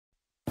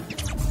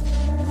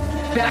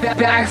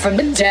Back from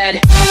the dead.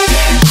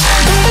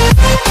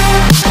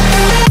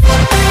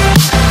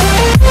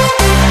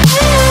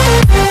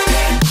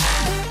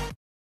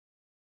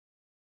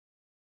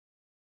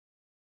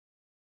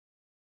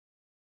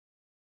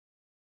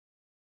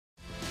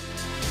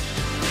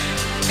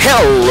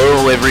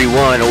 Hello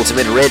everyone,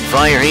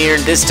 UltimateRedFire here,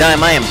 and this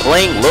time I am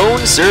playing Lone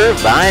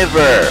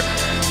Survivor.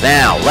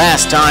 Now,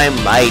 last time,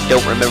 I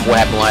don't remember what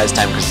happened last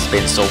time because it's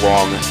been so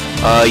long.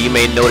 You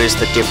may notice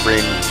the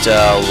different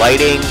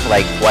lighting,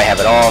 like why I have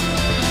it off.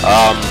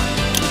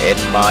 In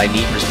my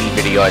Need for Speed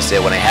video, I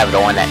said when I have it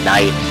on at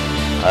night,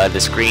 the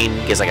screen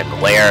gets like a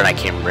glare and I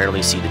can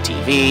rarely see the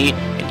TV.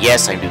 And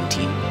yes, I'm doing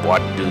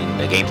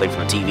the gameplay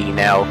from the TV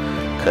now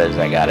because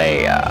I got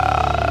a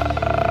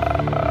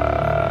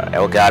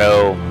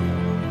Elgato,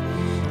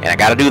 and I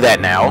gotta do that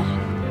now.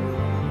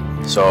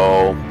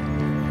 So,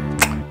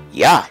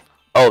 yeah.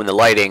 Oh, and the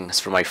lighting is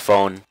for my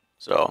phone.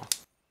 So,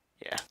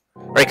 yeah.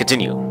 Alright,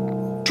 continue.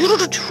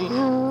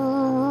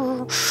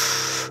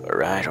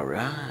 Alright,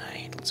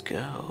 let's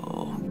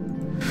go.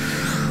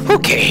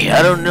 Okay,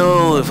 I don't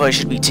know if I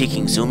should be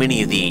taking so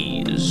many of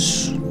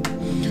these.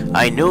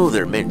 I know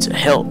they're meant to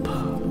help,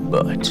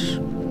 but...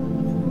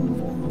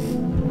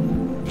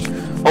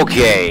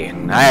 Okay,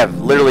 I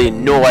have literally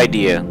no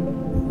idea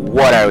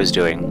what I was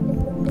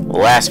doing.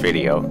 Last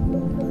video,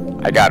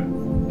 I got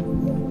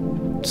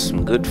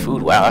some good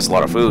food. Wow, that's a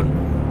lot of food.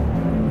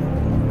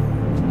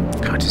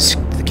 God, does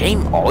the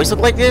game always look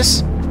like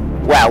this?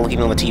 Wow,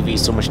 looking on the TV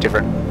is so much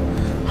different.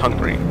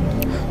 Hungry.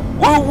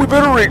 Well, we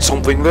better eat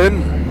something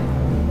then.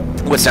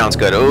 What sounds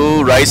good?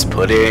 Oh, rice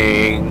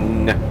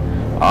pudding.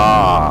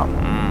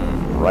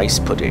 Rice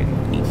pudding.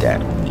 Eat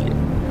that. Eat it.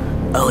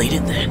 I'll eat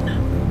it then.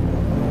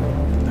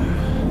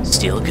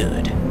 Still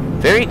good.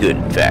 Very good,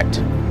 in fact.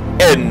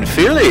 And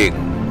filling.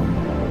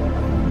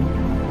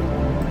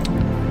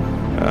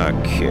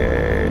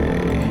 Okay.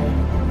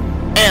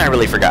 And I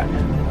really forgot.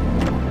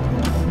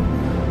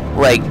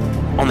 Like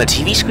on the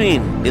TV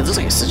screen, it looks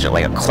like it's such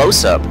a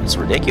close-up. It's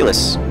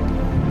ridiculous.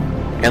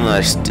 And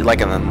the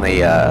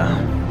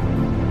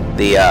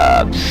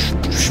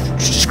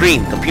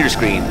screen, computer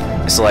screen,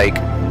 it's like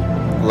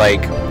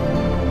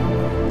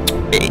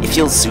it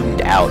feels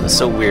zoomed out. It's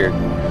so weird.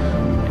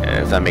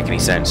 If that makes any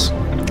sense.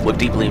 Look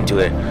deeply into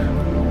it.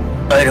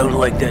 I don't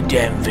like that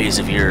damn face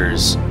of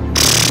yours.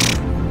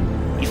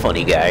 You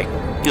funny guy.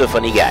 You a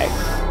funny guy.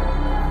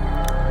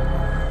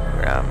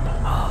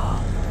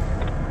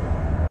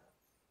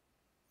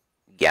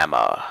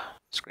 Gamma.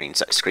 Screen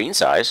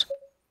size.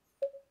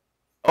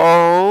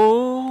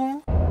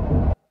 Oh.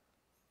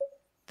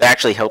 That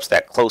actually helps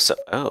that close up.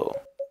 Oh.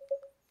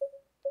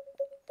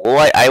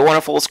 Well, I want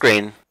a full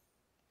screen.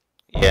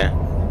 Yeah.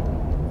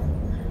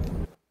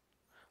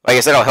 Like I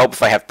said, I'll help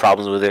if I have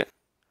problems with it.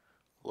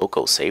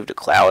 Loco saved to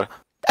cloud.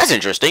 That's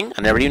interesting.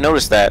 I never even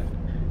noticed that.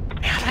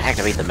 How do I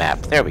activate the map?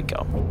 There we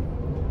go.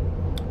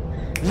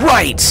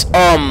 Right.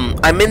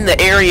 I'm in the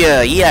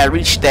area. Yeah, I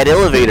reached that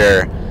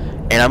elevator,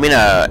 and I'm in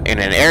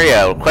an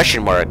area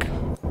question mark.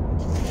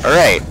 All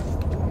right.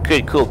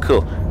 Good. Cool.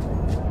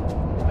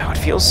 Wow, it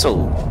feels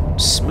so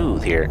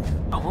smooth here.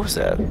 Oh, what was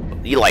that?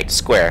 You like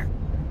square?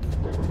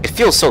 It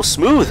feels so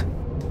smooth.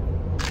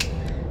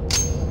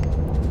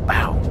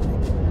 Wow.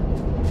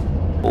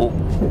 Oh.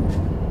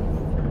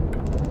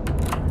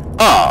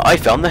 Ah, I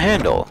found the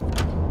handle.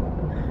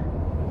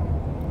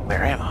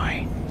 Where am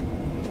I?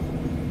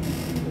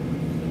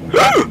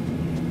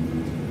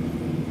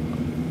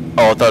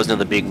 Oh, I thought it was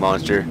another big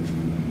monster.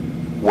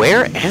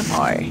 Where am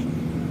I?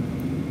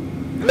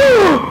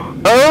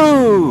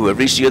 Oh, I've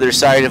reached the other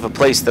side of a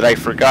place that I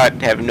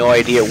forgot. Have no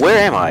idea. Where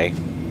am I?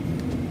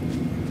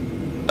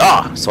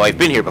 Ah, so I've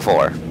been here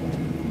before.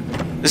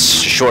 This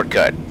is a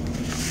shortcut.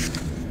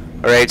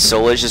 Alright,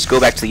 so let's just go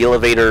back to the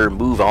elevator,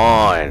 move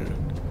on.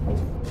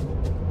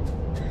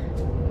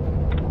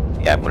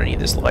 Yeah, I'm gonna need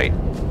this light.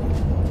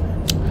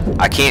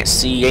 I can't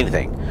see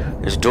anything.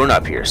 There's a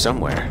doorknob here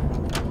somewhere.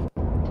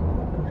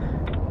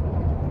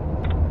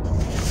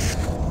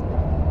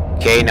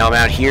 Okay, now I'm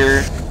out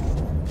here.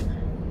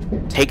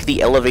 Take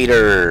the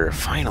elevator.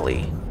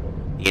 Finally.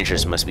 The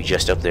entrance must be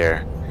just up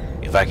there.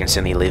 If I can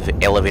send the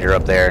elevator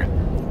up there,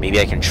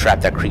 maybe I can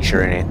trap that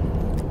creature in it.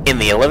 In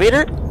the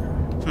elevator?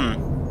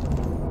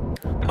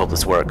 I hope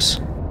this works.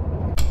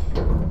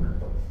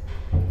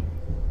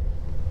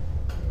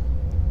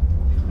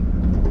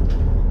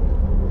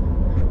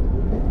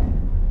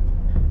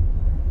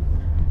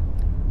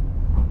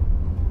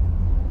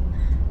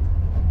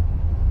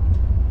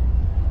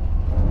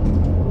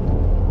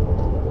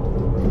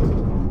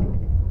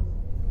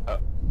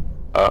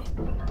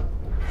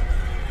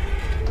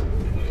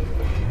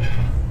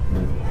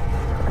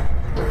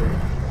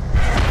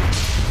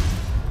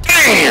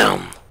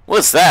 Damn!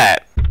 What's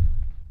that?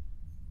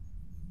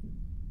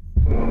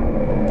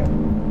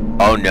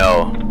 Oh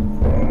no.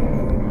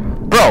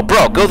 Bro,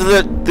 go to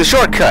the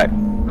shortcut.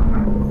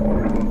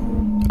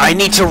 I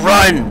need to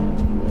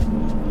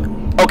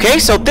run. Okay,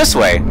 so this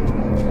way.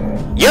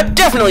 Yep,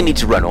 definitely need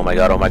to run. Oh my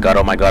god, oh my god,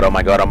 oh my god, oh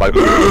my god, oh my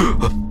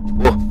god.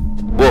 Whoa,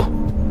 whoa.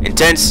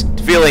 Intense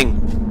feeling.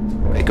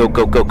 Okay, go,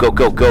 go, go, go,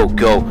 go, go,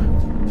 go.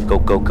 Go,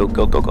 go, go,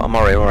 go, go, go. I'm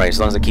alright, as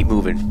long as I keep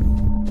moving.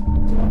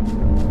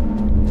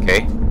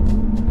 Okay.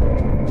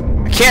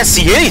 I can't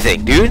see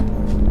anything, dude.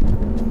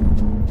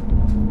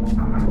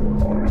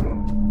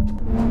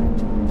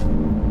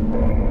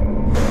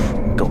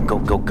 Go, go,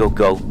 go, go,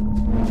 go.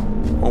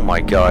 Oh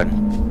my god.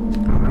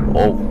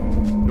 Oh.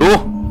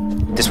 Oh!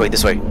 This way,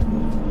 this way.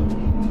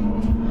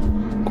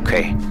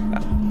 Okay.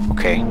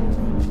 Okay.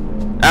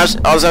 All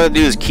I have to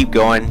do is keep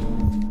going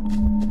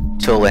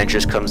until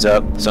interest comes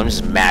up. So I'm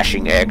just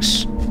mashing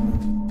X.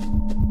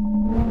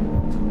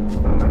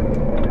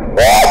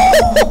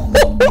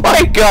 Oh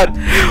my god!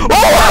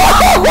 Oh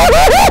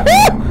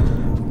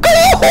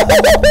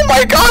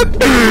my god!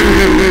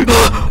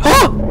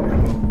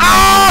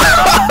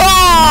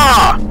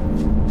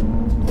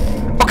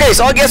 Okay,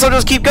 so I guess I'll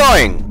just keep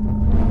going.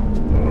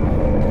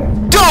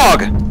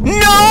 Dog! No!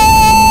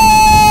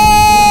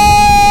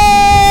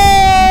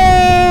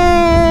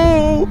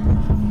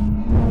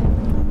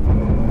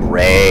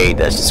 Great,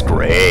 that's just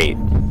great.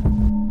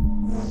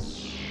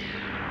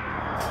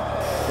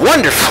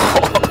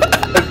 Wonderful!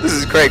 This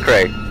is great.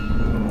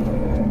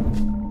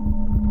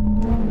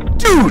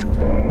 Dude!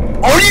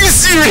 Are you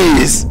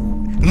serious?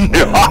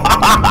 No!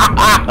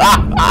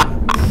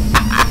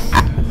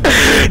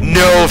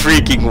 No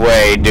freaking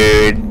way,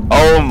 dude.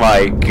 Oh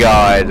my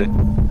god.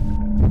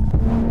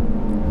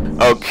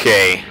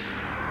 Okay.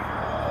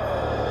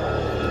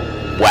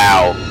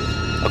 Wow.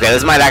 Okay,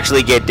 this might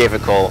actually get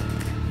difficult.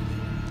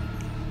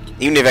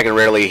 Even if I can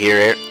rarely hear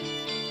it.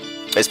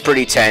 It's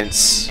pretty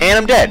tense. And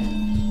I'm dead.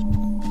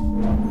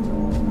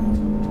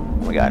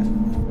 Oh my god.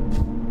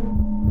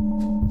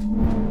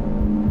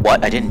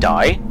 What? I didn't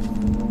die?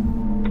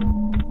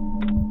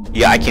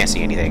 Yeah, I can't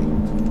see anything.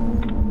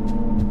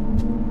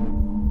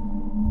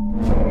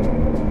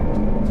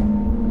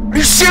 Are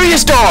you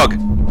serious, dog?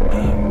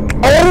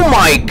 Oh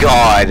my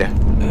god.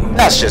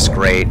 That's just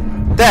great.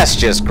 That's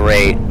just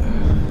great.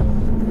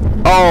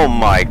 Oh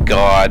my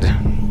god.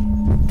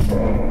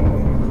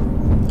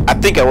 I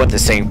think I went to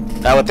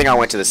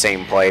the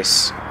same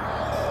place.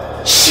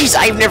 Jeez,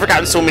 I've never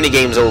gotten so many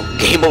game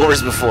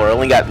overs before. I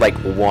only got like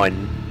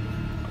one.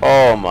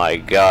 Oh my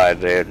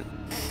god, dude.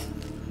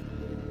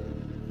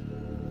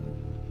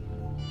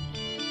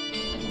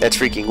 That's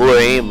freaking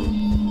lame.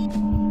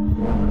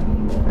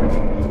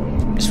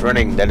 Just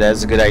running,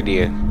 that's a good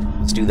idea.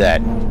 Let's do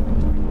that.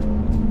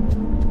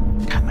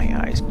 God, my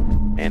eyes,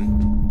 man.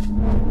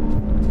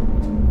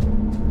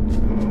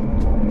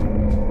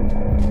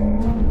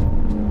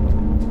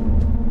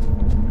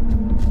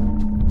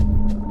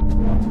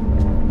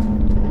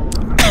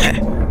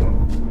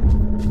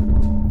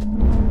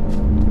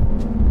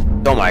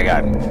 Oh my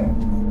god.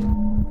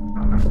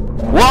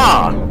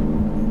 Wow!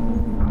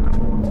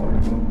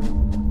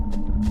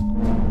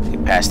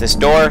 Get past this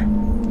door.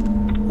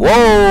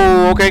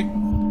 Whoa, okay.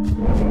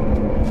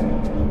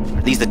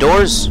 Are these the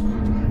doors?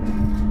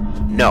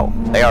 No,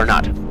 they are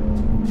not.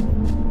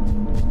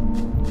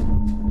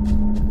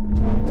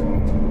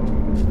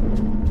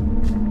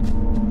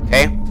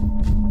 Okay.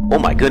 Oh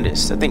my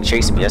goodness, that thing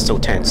chasing me, that's so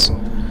tense.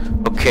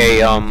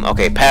 Okay,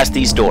 okay, past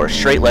these doors.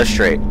 Straight, left,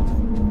 straight.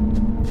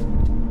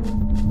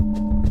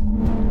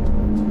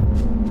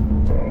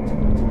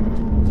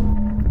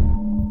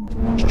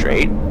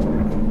 Straight.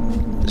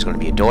 There's going to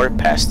be a door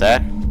past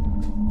that.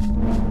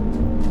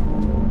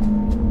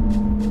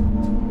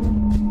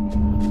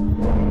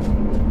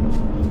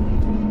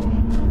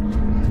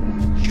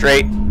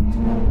 Straight.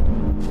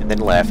 And then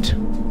left.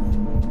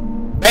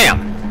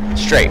 Bam!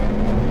 Straight.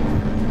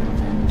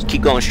 Just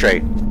keep going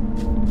straight.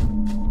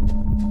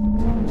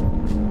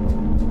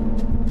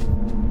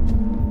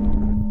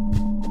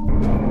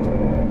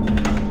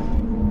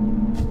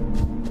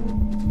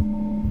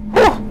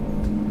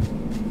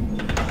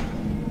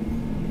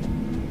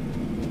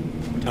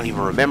 I don't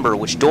even remember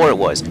which door it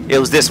was. It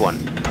was this one.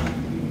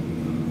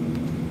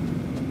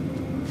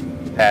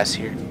 Pass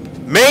here.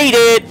 Made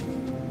it!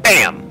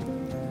 Bam!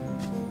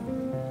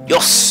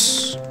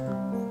 Yes!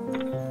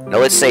 Now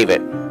let's save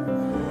it.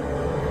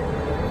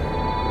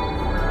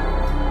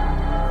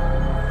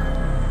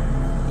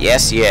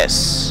 Yes,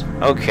 yes.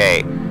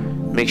 Okay.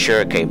 Make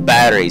sure, okay,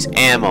 batteries,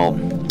 ammo.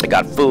 I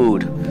got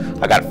food.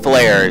 I got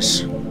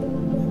flares.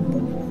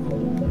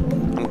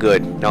 I'm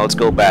good. Now let's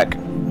go back.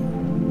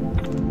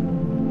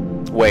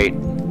 Wait.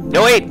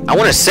 No, wait! I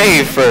want to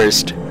save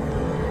first!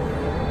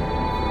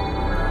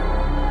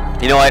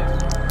 You know what?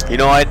 You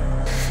know what?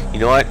 You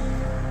know what?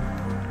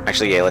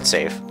 Actually, yeah, let's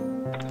save.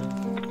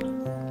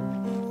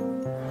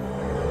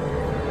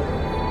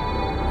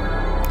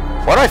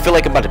 Why do I feel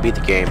like I'm about to beat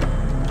the game?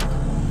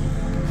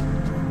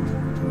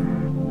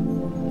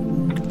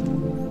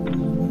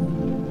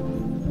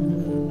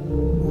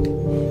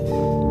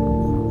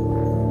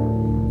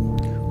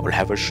 I'll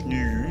have a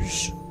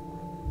snooze.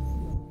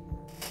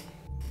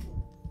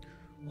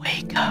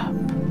 Wake up.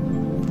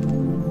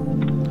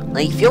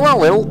 I feel a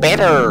little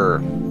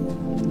better.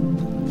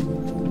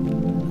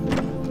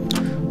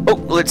 Oh,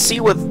 let's see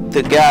what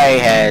the guy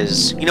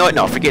has. You know what?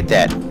 No, forget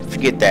that.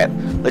 Forget that.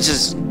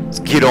 Let's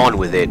get on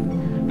with it.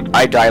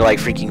 I die like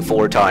freaking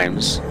 4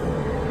 times.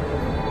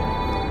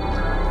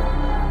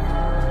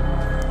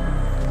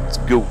 Let's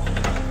go.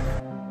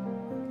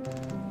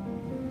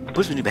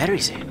 Put some new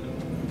batteries in.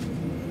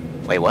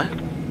 Wait, what?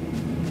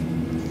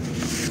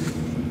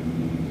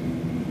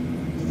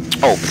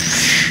 Oh,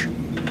 psh.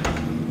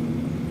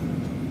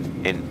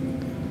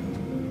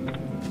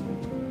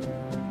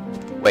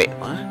 Wait,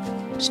 what?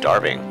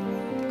 Starving.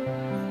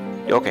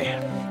 You okay?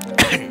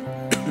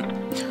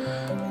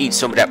 Eat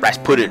some of that rice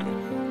pudding.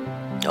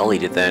 I'll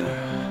eat it then.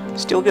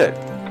 Still good.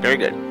 Very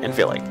good. And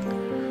filling.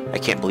 I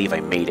can't believe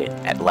I made it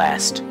at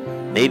last.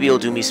 Maybe it'll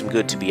do me some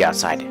good to be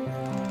outside.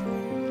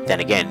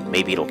 Then again,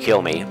 maybe it'll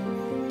kill me.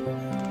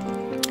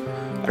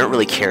 I don't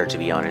really care, to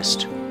be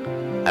honest.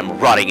 I'm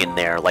rotting in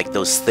there like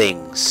those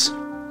things.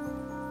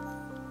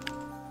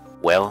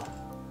 Well,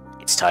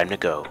 it's time to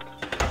go.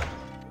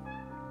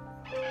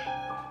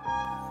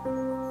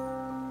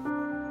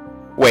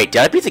 Wait,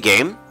 did I beat the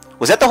game?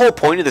 Was that the whole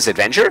point of this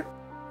adventure?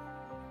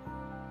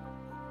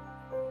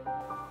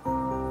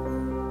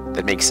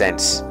 That makes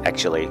sense,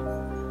 actually.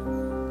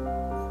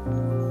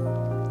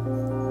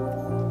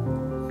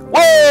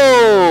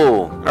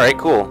 Whoa! Alright,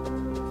 cool.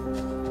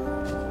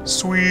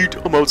 Sweet,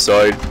 I'm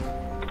outside.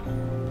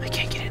 I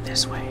can't get in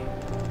this way.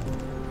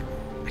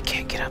 I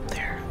can't get up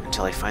there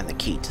until I find the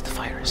key to the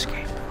fire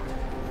escape.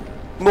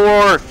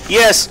 More!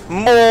 Yes,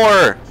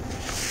 more!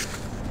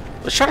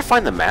 Let's try to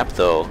find the map,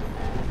 though.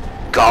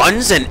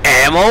 Guns and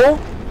ammo?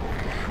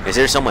 Is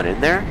there someone in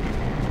there?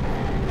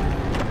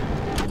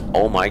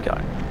 Oh my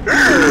god.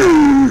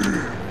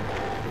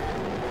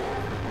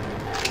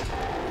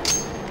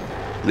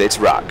 Let's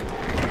rock.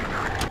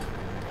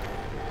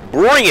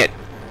 Bring it!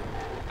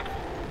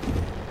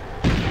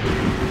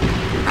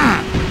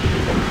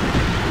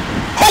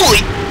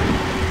 Holy!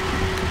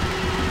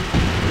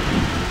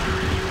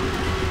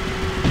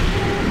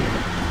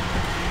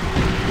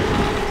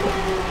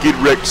 Get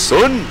wrecked,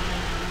 son!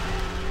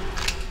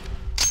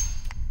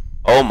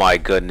 Oh my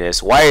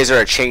goodness, why is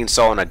there a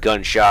chainsaw in a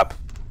gun shop?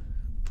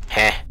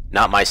 Heh,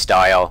 not my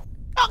style.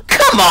 Oh,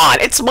 come on,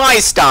 it's my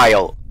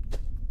style!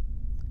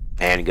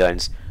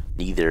 Handguns,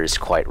 neither is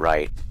quite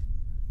right.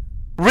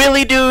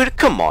 Really, dude?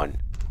 Come on.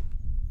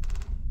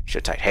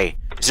 Shut tight. Hey,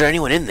 is there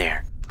anyone in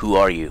there? Who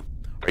are you?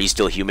 Are you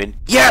still human?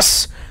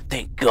 Yes!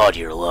 Thank God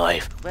you're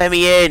alive. Let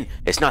me in.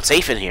 It's not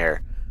safe in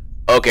here.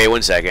 Okay,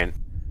 1 second.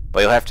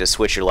 But you'll have to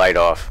switch your light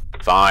off.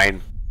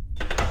 Fine.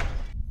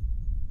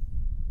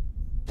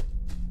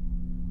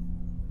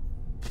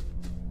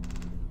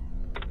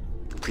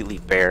 Completely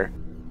bare.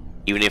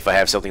 Even if I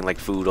have something like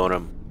food on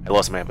them. I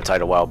lost my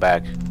appetite a while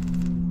back.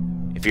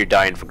 If you're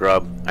dying for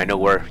grub, I know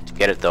where to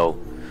get it though.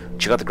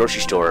 Check out the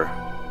grocery store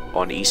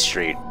on East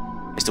Street.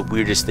 It's the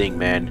weirdest thing,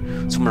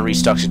 man. Someone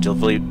restocks a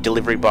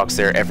delivery box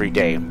there every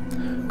day.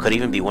 Could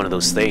even be one of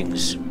those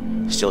things.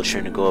 Still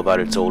trying to go about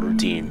its old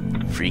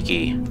routine.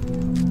 Freaky.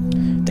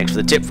 Thanks for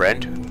the tip,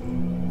 friend.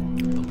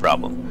 No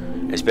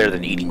problem. It's better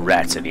than eating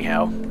rats,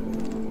 anyhow.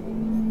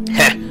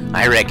 Heh,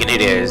 I reckon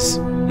it is.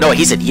 No,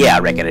 he said, yeah, I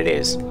reckon it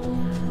is.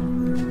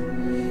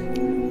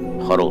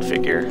 Huddled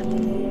figure.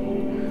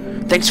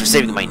 Thanks for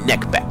saving my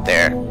neck back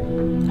there.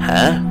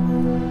 Huh?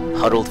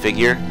 Huddled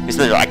figure?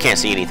 I can't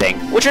see anything.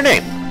 What's your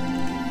name?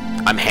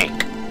 I'm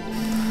Hank.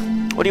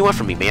 What do you want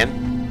from me, man?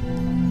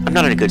 I'm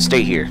not in a good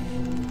state here.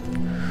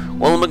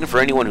 Well, I'm looking for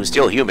anyone who's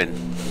still human.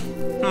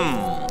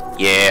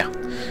 Yeah.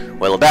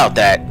 Well, about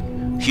that,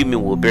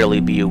 human will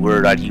barely be a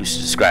word I'd use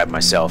to describe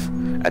myself.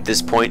 At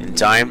this point in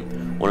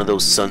time, one of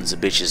those sons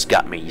of bitches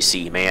got me, you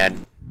see,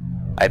 man.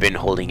 I've been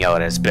holding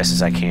out as best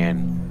as I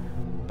can,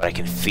 but I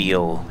can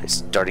feel it's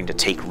starting to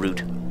take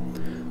root.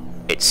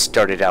 It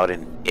started out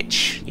an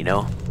itch, you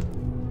know?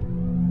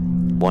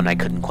 One I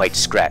couldn't quite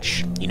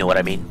scratch, you know what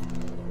I mean?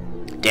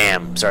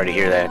 Damn, sorry to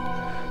hear that.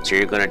 So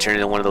you're gonna turn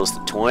into one of those,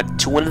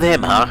 to one of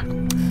them, huh?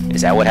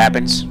 Is that what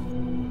happens?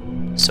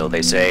 So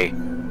they say.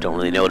 Don't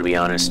really know, to be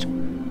honest.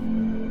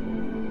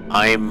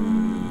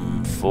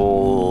 I'm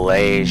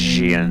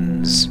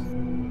Folations.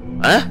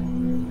 Huh?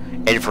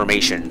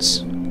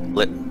 Informations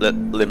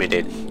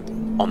limited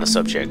on the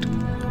subject.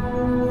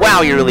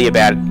 Wow, you're really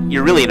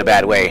in a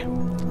bad way.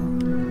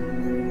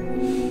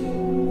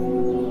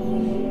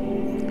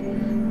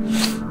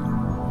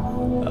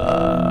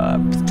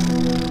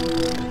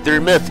 There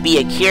must be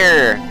a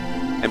cure.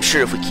 I'm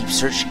sure if we keep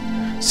searching,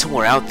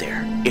 somewhere out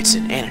there, it's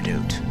an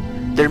antidote.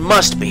 There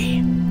must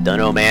be.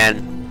 Dunno,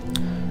 man.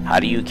 How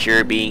do you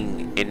cure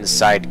being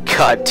inside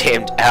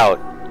goddamned out?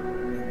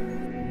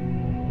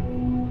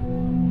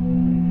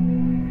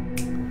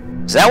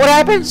 Is that what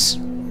happens?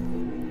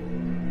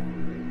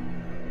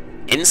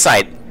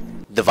 Inside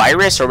the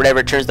virus or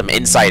whatever turns them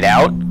inside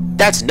out?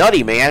 That's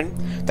nutty, man.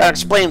 That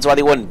explains why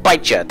they wouldn't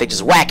bite you. They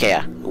just whack you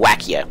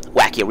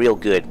real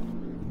good.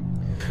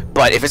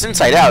 But if it's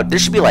inside out, there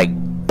should be like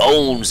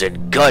bones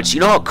and guts.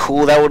 You know how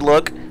cool that would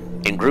look?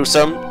 And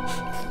gruesome?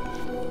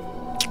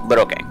 But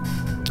okay.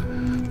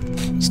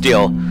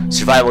 Still,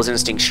 survival's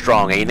instinct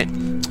strong, ain't it?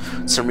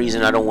 Some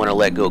reason I don't want to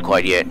let go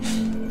quite yet.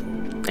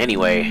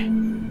 Anyway,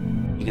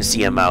 you can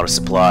see I'm out of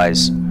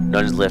supplies.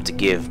 None's left to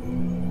give.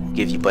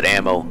 give you but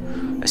ammo.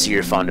 I see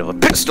you're fond of a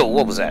pistol.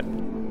 What was that?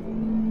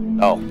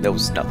 Oh, that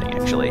was nothing,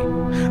 actually.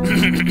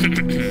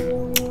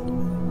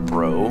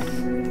 Bro.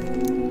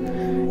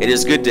 It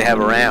is good to have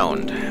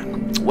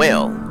around.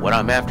 Well, what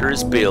I'm after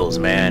is bills,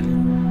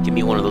 man. Give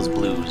me one of those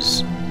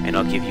blues, and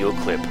I'll give you a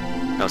clip.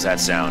 How's that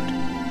sound?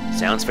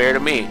 Sounds fair to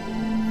me.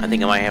 I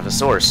think I might have a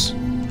source.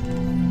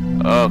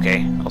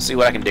 Okay, I'll see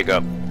what I can dig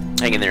up.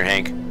 Hang in there,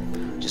 Hank.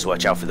 Just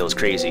watch out for those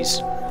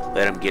crazies.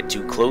 Let them get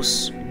too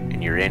close,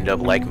 and you end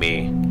up like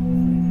me.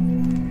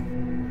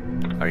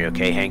 Are you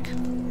okay, Hank?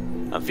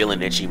 I'm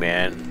feeling itchy,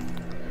 man.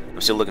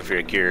 I'm still looking for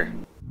your cure.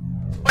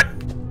 What?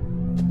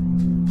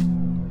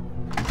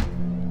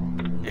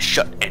 It's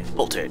shut and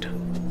bolted.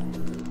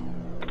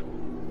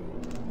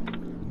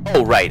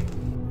 Oh, right.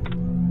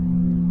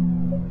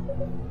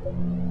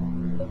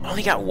 I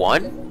only got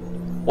one?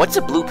 What's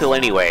a blue pill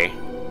anyway?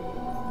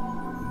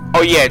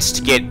 Oh yeah, it's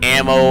to get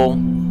ammo.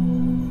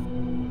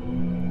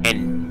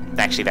 And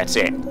actually that's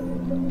it.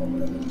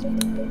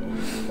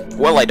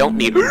 Well, I don't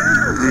need...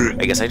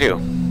 I guess I do.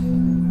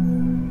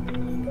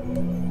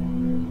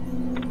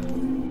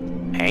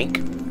 Hank?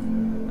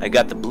 I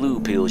got the blue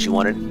pills you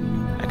wanted.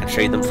 I can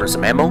trade them for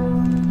some ammo.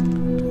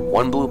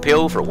 One blue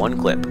pill for one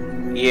clip.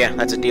 Yeah,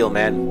 that's a deal,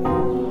 man.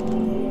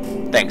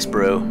 Thanks,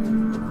 bro.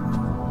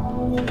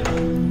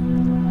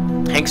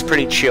 Hank's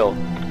pretty chill.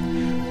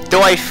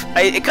 Though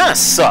it kind of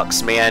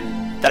sucks,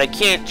 man, that I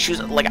can't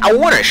choose... Like, I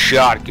want a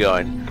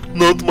shotgun.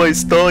 Not my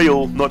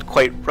style. Not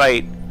quite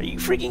right. Are you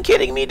freaking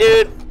kidding me,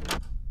 dude?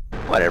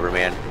 Whatever,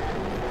 man.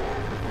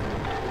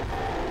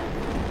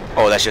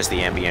 Oh, that's just the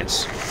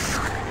ambience.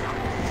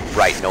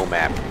 Right, no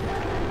map.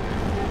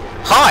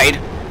 Hide?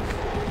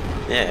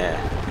 Yeah.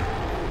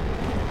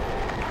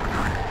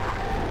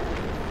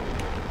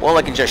 Well,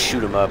 I can just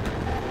shoot him up.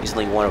 He's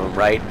only one of them,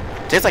 right?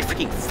 There's like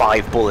freaking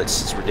 5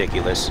 bullets. It's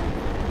ridiculous.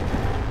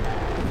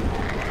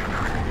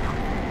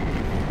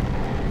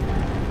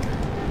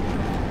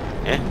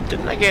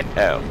 Didn't I get...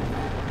 Oh.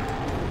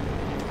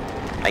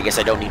 I guess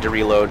I don't need to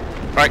reload.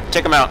 Alright,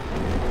 take him out.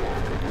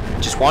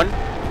 Just one?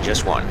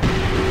 Just one.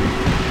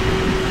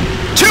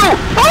 2!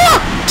 Ah!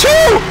 2!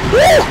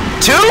 Woo!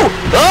 2!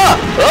 Ah!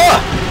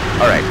 Ah!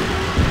 Alright.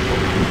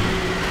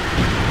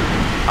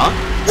 Huh?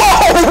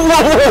 Whoa!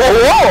 Whoa! Whoa!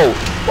 Whoa!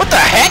 What the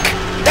heck?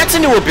 That's a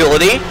new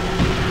ability!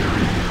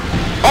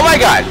 Oh my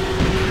god!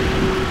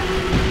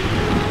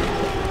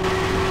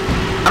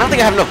 I don't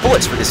think I have enough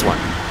bullets for this one.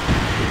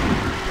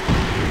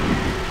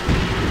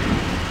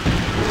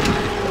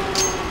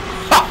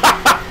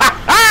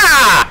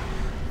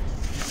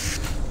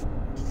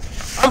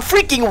 I'm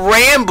freaking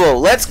Rambo!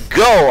 Let's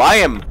go! I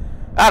am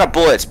out of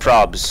bullets,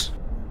 probs.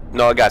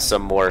 No, I got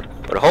some more.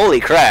 But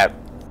holy crap.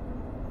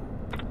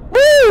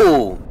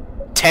 Woo!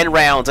 10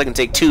 rounds, I can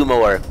take 2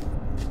 more.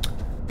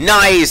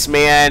 Nice,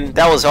 man!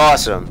 That was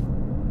awesome.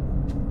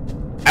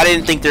 I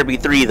didn't think there'd be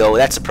 3, though.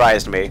 That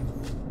surprised me.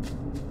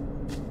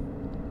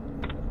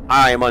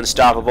 I am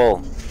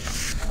unstoppable.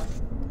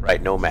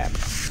 Right, no map.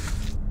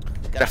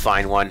 Gotta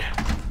find one.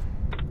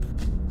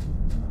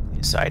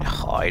 Inside,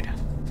 hide.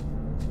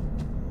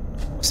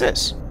 What's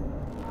this?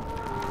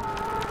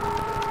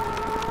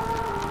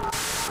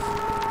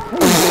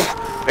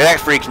 That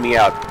freaked me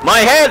out. My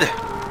head!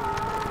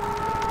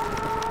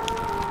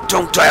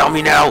 Don't die on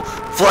me now!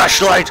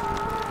 Flashlight!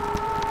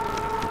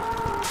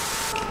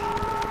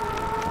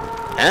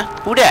 Huh?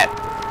 Who dat?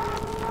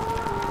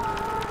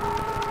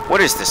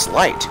 What is this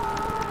light?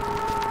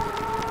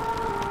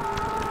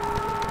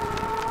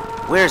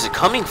 Where is it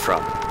coming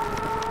from?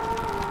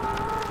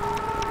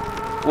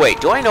 Wait,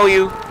 do I know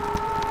you?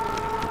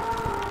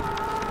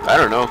 I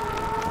don't know.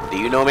 Do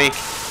you know me?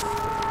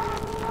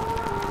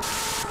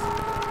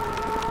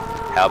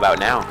 How about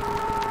now?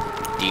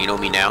 Do you know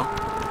me now?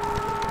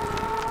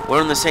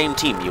 We're on the same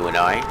team, you and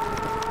I.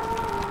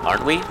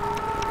 Aren't we?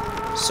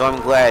 So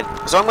I'm glad...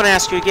 So I'm gonna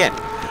ask you again.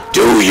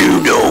 Do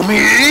you know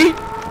me?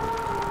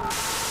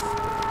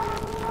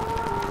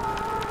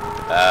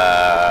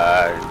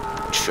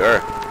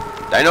 Sure.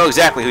 I know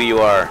exactly who you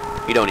are.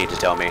 You don't need to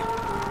tell me.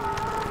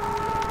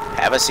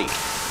 Have a seat.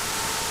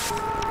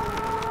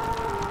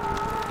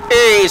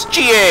 Hey, it's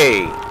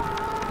GA!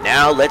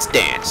 Now let's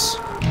dance.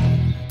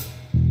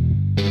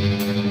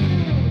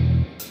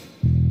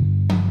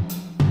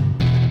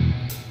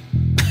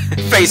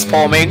 Face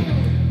palming.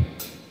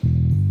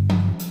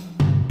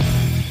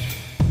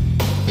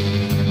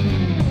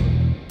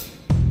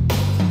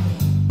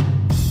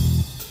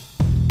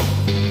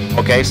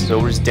 Okay, so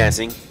we're just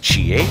dancing.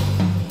 GA?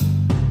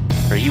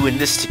 Are you in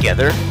this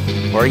together?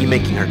 Or are you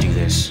making her do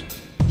this?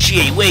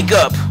 GA, wake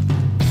up!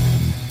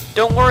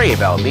 Don't worry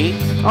about me.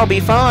 I'll be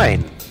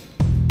fine.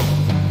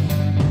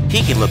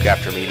 He can look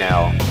after me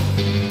now.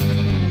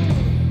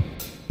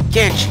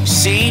 Can't you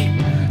see?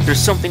 There's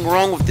something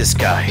wrong with this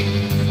guy.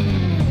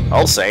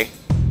 I'll say.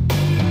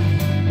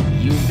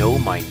 You know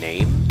my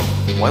name?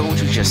 Why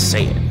won't you just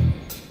say it?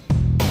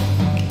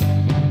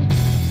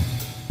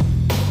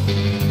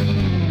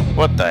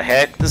 What the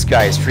heck? This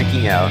guy is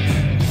freaking out.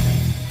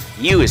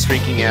 You is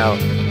freaking out.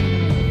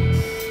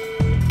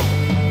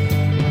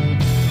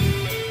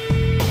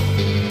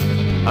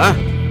 Huh?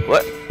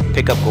 What?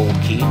 Pick up gold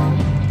key.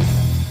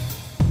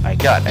 I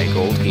got a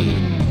gold key.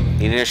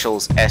 The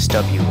initials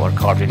SW are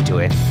carved into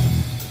it.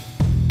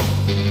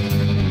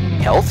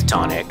 Health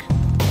tonic?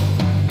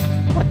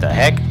 What the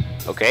heck?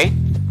 Okay.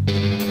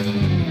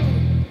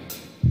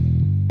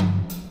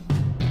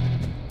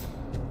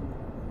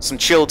 Some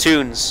chill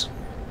tunes.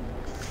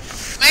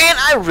 Man,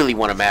 I really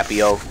want a map,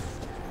 yo.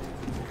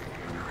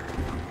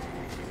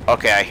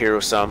 Okay, I hear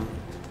some.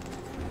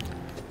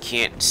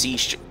 Can't see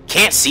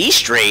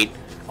straight?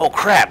 Oh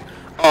crap.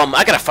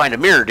 I gotta find a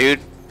mirror, dude.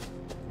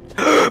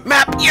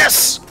 Map,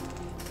 yes!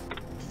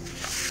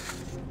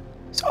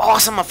 It's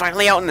awesome, I'm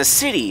finally out in the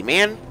city,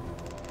 man.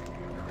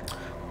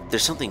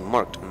 There's something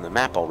marked on the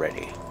map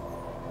already.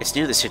 It's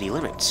near the city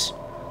limits.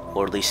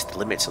 Or at least the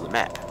limits of the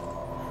map.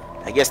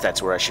 I guess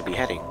that's where I should be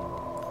heading.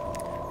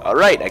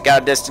 Alright, I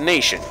got a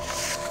destination.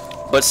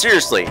 But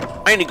seriously,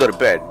 I need to go to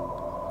bed.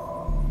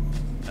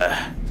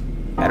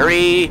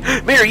 Battery!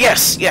 Mirror,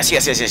 yes! Yes,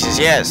 yes, yes, yes, yes,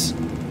 yes!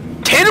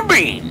 10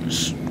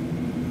 beans!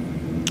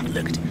 I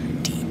looked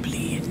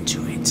deeply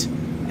into it.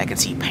 I can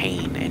see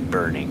pain and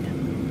burning.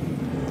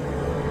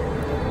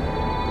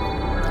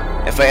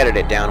 If I edit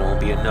it down, it won't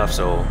be enough,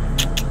 so...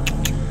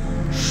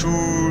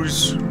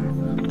 Shoes!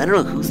 I don't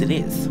know whose it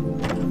is.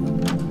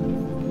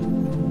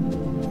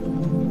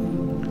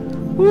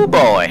 Ooh,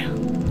 boy!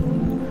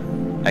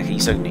 I could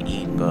use something to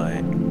eat,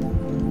 but...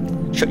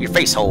 Shut your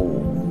face hole!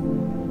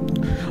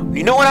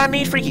 You know what I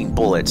need? Freaking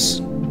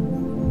bullets.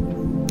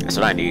 That's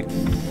what I need.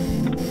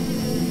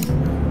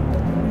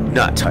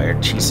 Not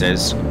tired, she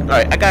says.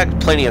 Alright, I got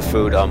plenty of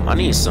food. I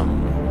need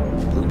some...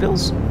 Blue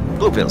pills?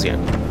 Blue pills, yeah.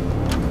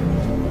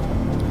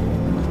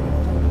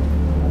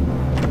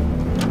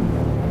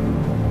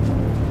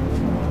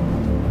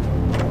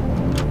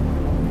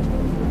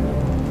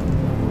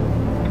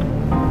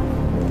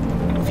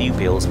 A few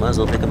pills, might as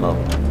well pick them up.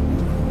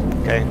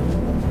 Okay.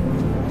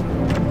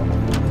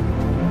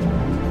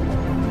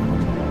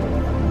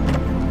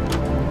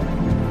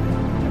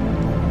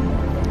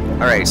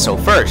 Alright, so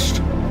first,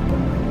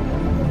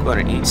 I'm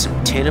going to eat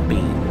some tin of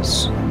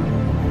beans.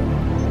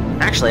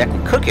 Actually, I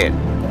can cook it.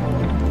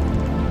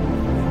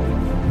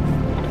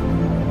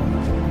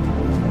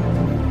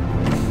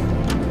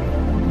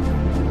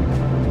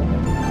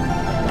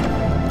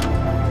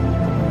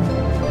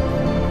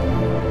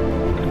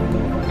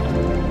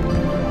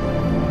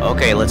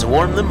 Okay, let's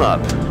warm them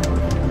up.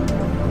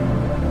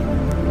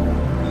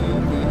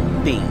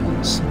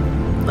 Beans.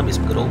 Let me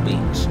some good old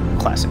beans.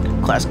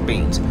 Classic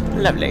beans.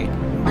 Lovely.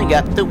 I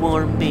got the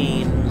warm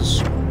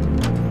beans.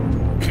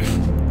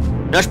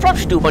 Now, I probably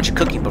should do a bunch of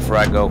cooking before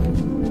I go.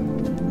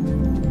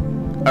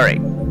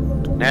 Alright.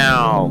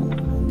 Now,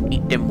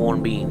 eat them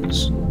warm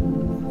beans.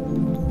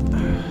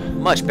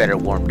 Much better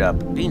warmed up.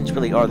 Beans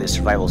really are the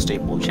survival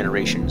staple of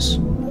generations.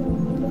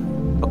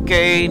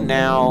 Okay,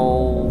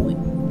 now...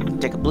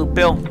 Take a blue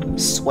pill.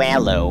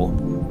 Swallow.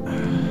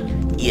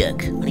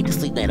 Yuck. I need to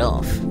sleep that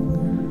off.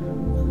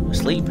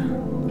 Sleep?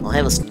 I'll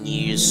have a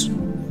snooze.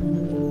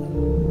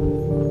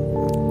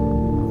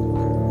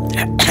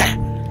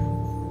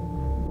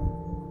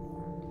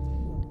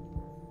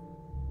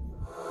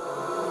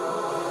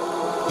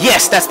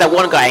 Yes, that's that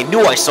one guy. I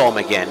knew I saw him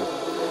again.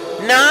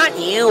 Not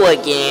you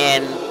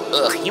again.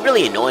 Ugh, you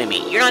really annoy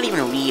me. You're not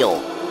even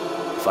real.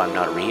 If I'm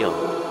not real,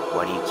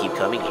 why do you keep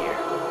coming here?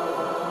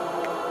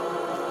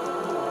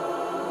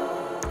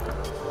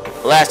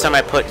 Last time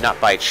I put not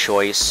by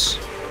choice.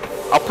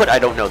 I'll put I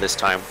don't know this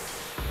time.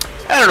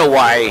 I don't know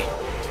why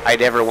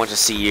I'd ever want to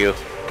see you.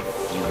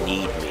 You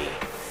need me.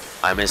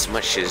 I'm as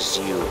much as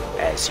you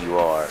as you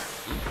are.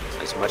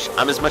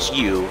 I'm as much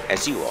you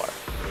as you are.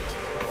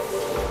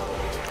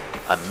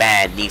 A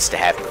man needs to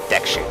have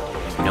protection.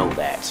 You know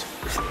that.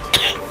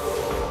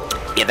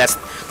 Yeah, that's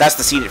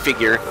the seated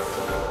figure.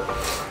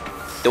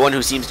 The one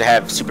who seems to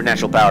have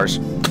supernatural powers.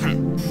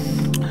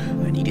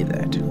 I needed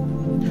that.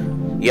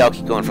 Yeah, I'll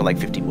keep going for like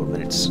 15 more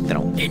minutes. Then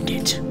I'll end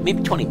it.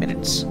 Maybe 20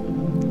 minutes.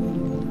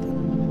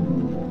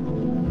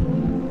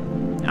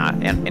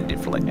 And end it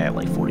for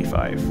like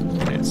 45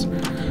 minutes.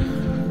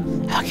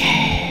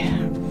 Okay.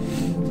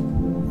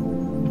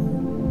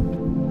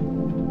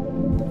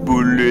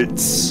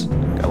 Bullets.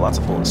 Got lots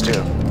of bullets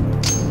too.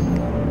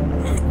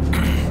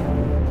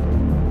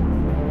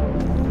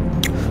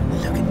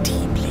 Look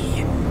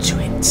deeply into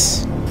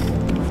it.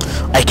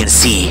 I can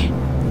see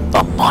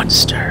a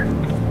monster.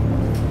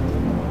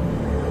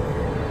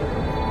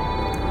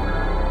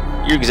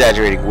 You're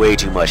exaggerating way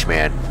too much,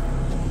 man.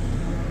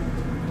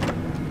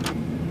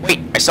 Wait,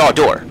 I saw a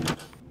door.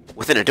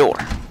 Within a door.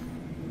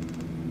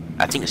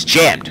 That thing is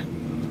jammed.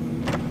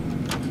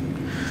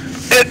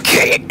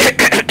 Okay.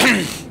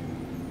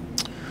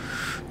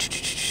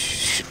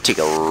 Take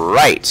a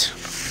right.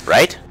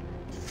 Right?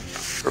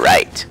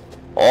 Right.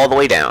 All the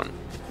way down.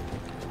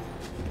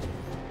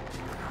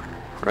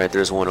 Right,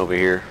 there's one over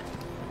here.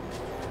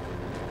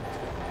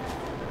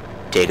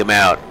 Take him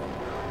out.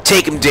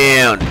 Take him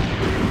down.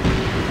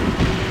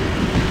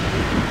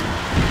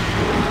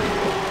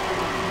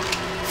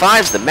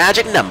 Five's the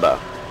magic number.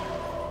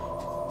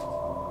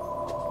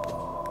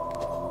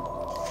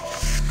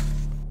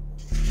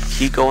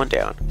 keep going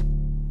down.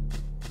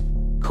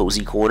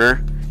 Cozy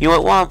corner. You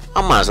know what? Well,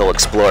 I might as well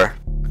explore.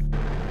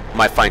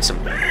 Might find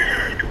some...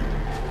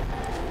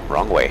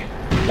 Wrong way.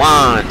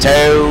 1,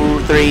 2,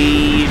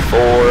 3,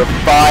 4,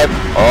 5.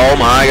 Oh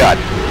my god.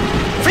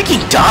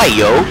 Freaking die,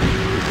 yo.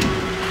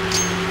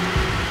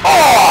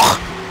 Oh!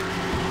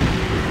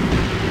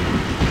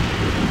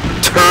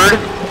 Turd.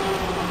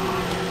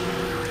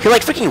 He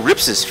like freaking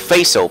rips his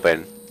face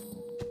open.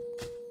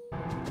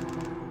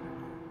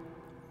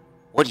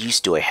 What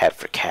use do I have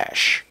for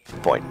cash?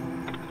 Boy.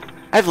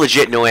 I have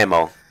legit no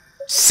ammo.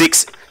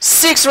 Six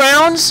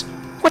rounds?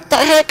 What the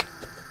heck?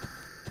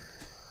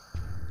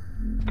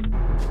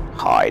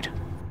 Hide.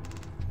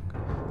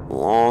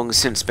 Long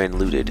since been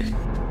looted.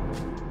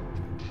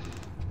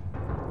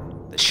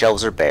 The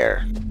shelves are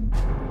bare.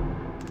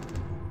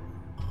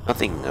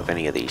 Nothing of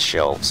any of these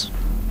shelves.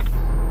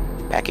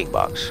 Packing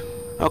box.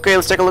 Okay,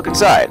 let's take a look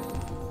inside.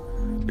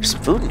 There's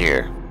some food in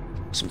here.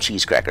 Some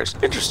cheese crackers.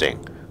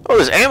 Interesting. Oh,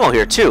 there's ammo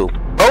here too.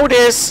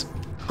 Bonus!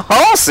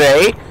 I'll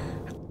say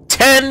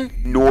 10.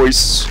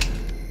 Nice.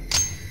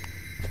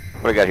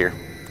 What do I got here?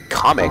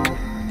 Comic.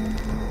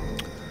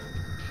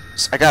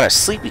 I got a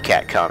Sleepy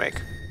Cat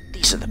comic.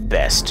 These are the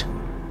best.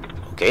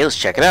 Okay, let's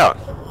check it out.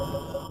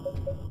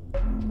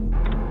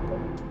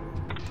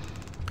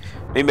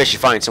 Maybe I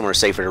should find somewhere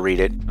safer to read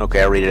it.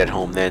 Okay, I'll read it at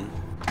home then.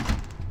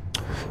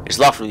 It's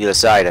locked from the other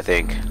side, I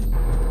think.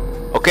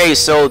 Okay,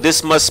 so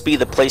this must be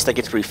the place that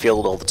gets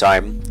refilled all the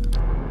time.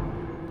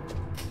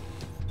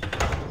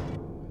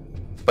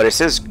 But it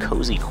says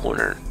Cozy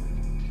Corner.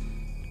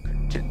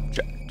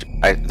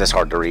 That's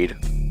hard to read.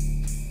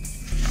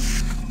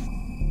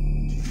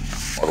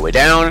 All the way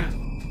down.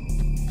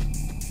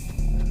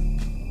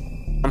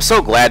 I'm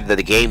so glad that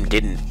the game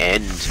didn't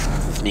end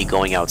with me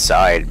going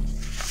outside.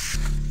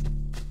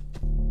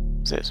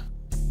 What's this?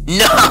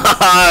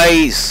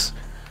 Nice!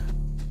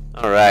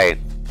 Alright.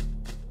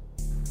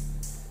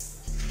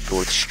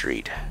 North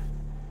Street.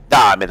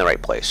 Ah, I'm in the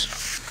right place.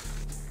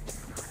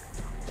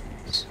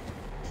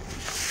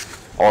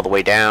 All the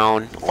way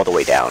down, all the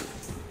way down.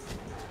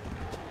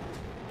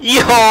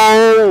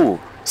 Yo!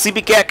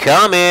 Sleepy Cat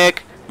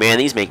comic! Man,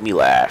 these make me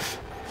laugh.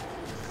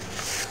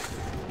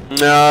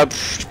 I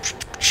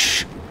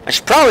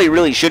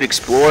probably should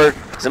explore,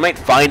 because I might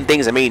find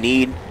things I may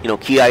need, you know,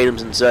 key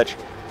items and such.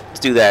 Let's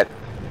do that.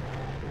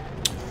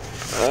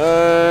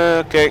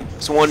 Okay,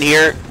 there's one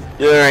here.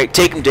 Alright,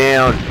 take him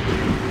down.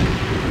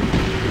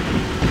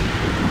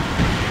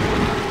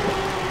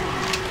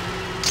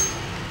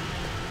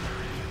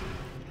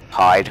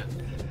 Hide.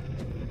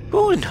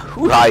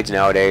 Who hides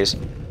nowadays?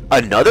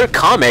 Another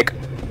comic?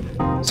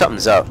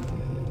 Something's up.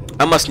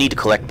 I must need to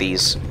collect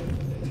these.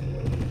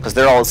 Because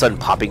they're all of a sudden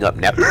popping up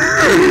now.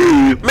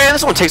 Man,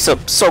 this one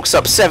soaks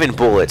up 7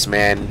 bullets,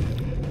 man.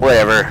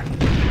 Whatever.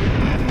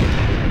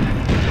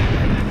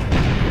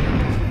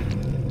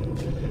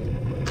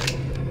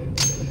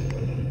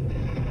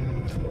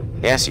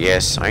 Yes,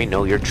 yes, I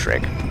know your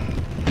trick.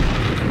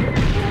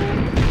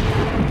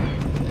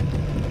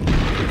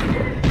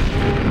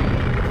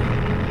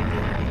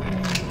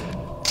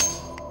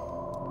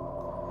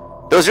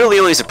 Those really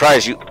only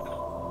surprise you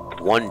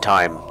one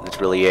time. That's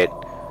really it.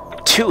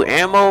 2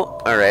 ammo?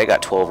 Alright, I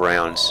got 12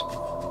 rounds.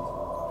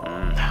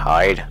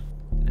 Hide?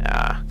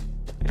 Nah,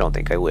 I don't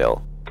think I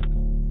will.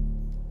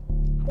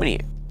 How many?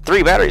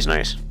 3 batteries,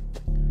 nice.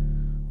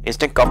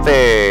 Instant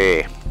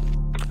coffee!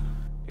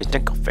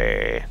 Instant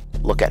coffee.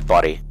 Look at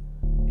body.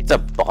 It's a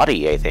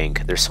body, I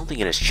think. There's something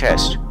in his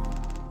chest.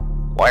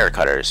 Wire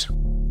cutters.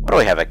 Why do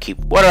I have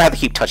to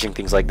keep touching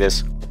things like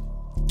this?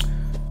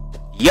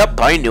 Yep,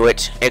 I knew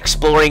it.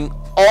 Exploring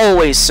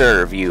always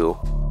serve you.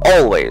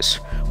 Always.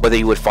 Whether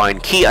you would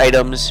find key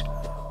items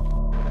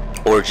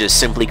or just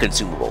simply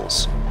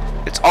consumables.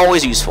 It's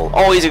always useful.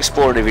 Always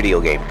explore in a video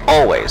game.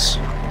 Always.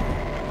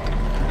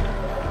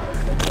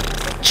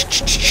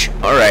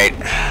 Alright.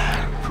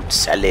 Fruit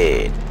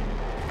salad.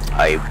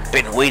 I've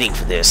been waiting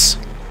for this.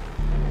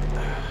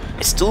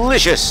 It's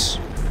delicious.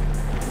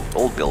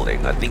 Old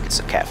building. I think it's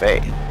a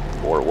cafe.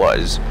 Or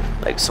was.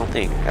 Like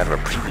something out of a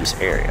previous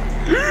area.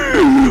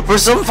 For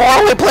some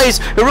faraway place!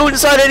 It ruined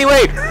inside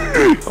anyway!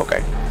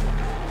 Okay.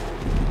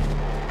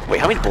 Wait,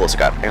 how many bullets I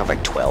got? I got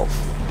like 12.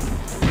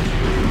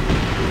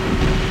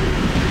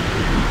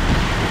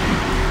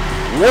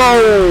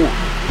 Whoa!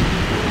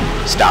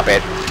 Stop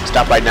it.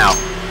 Stop right now.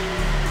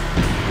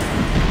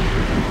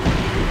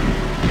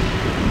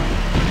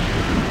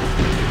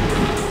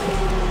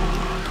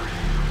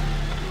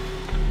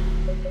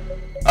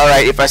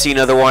 Alright, if I see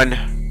another one,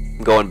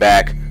 I'm going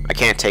back. I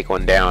can't take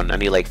one down. I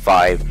need like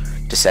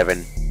 5 to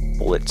 7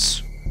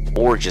 bullets.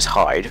 Or just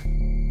hide.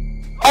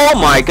 Oh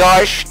my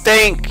gosh!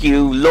 Thank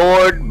you,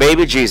 Lord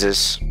Baby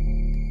Jesus.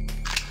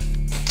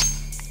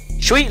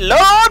 Sweet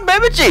Lord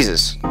Baby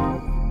Jesus!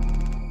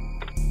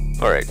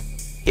 Alright.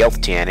 Health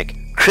tonic.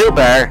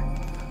 Crowbar!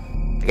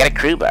 I got a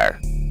crowbar.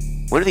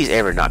 When do these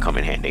ever not come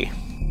in handy?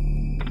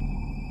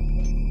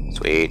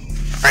 Sweet.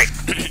 Alright.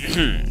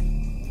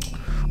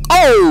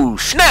 Oh,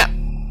 snap!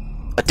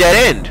 A dead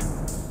end!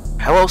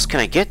 How else can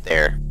I get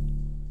there?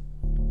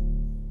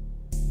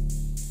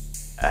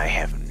 I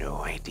have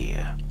no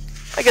idea.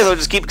 I guess I'll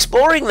just keep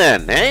exploring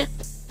then, eh?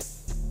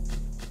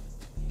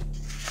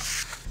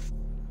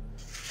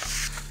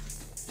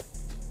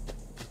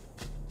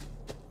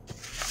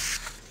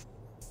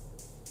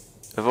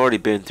 I've already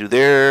been through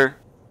there.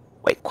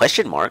 Wait,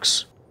 question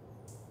marks?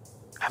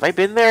 Have I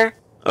been there?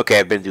 Okay,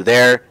 I've been through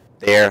there,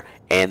 there,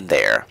 and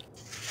there.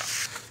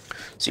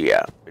 So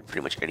yeah, been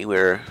pretty much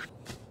anywhere.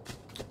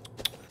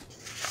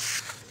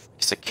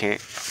 Guess I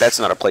can't. That's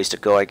not a place to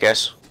go, I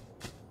guess.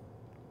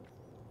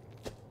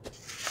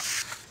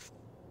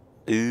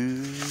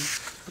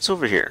 What's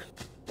over here?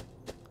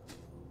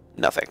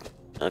 Nothing.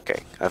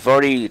 Okay, I've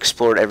already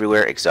explored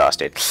everywhere,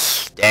 exhausted.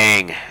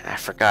 Dang, I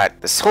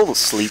forgot this whole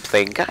sleep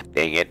thing. God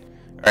dang it.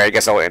 Alright, I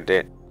guess I'll end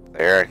it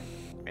there.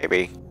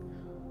 Maybe.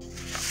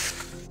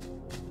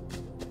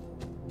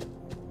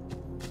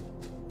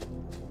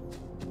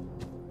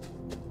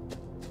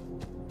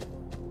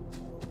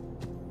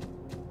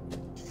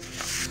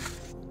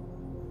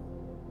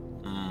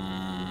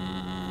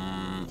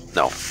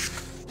 No.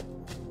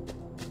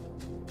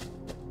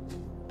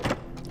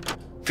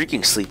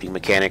 Freaking sleeping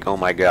mechanic, oh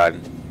my god.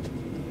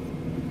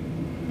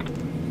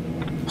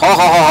 Ha ha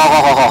ha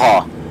ha ha ha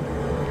ha!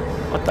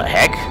 What the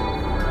heck?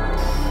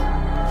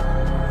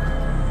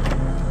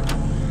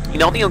 You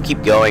know, I think I'll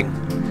keep going.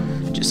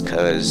 Just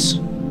cause...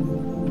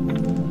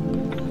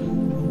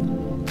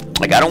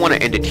 like, I don't want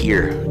to end it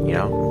here, you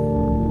know?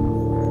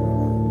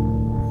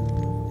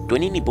 Do I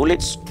need any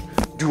bullets?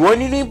 Do I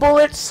need any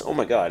bullets? Oh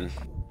my god.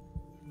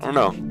 I don't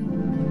know.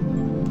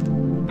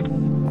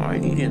 I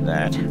needed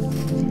that.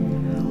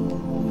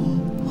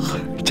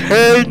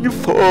 10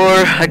 for...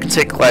 I can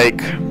take,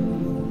 like...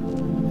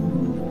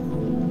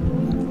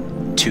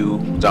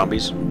 2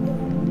 zombies.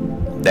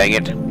 Dang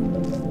it.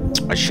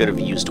 I should have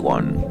used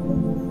one.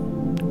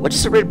 What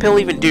does the red pill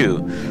even do?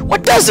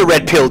 What does the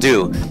red pill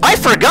do? I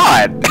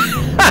forgot!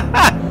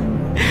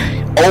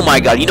 Oh my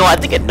god, you know, I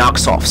think it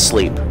knocks off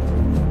sleep.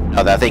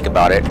 Now that I think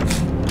about it.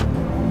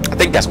 I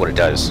think that's what it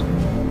does.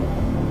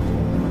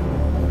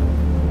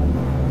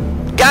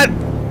 God!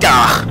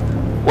 Ah,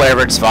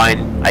 whatever, it's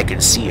fine. I can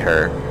see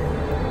her.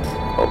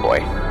 Oh boy.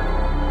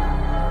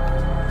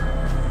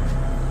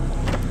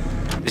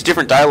 This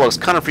different dialogue's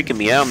kind of freaking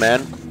me out,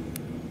 man.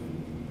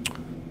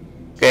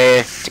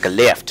 Okay, take a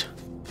left.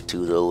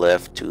 To the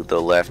left, to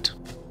the left.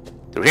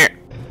 Through here.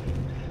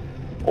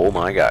 Oh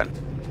my god.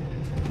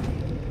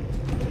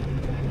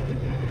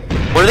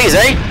 What are these,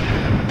 eh?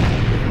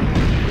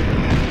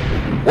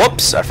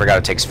 Whoops, I forgot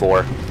it takes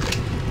 4.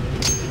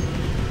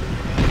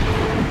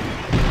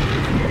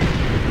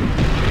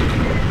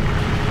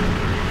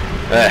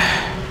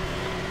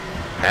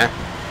 Huh?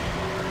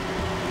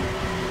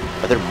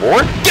 Are there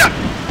more? Yeah!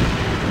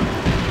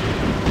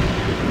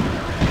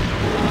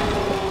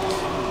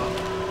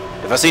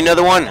 If I see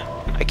another one,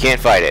 I can't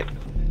fight it.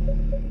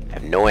 I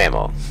have no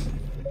ammo.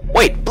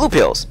 Wait, blue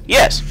pills!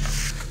 Yes!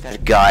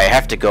 That guy, I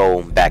have to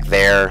go back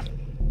there.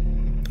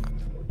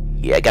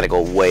 Yeah, I gotta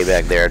go way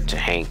back there to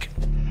Hank.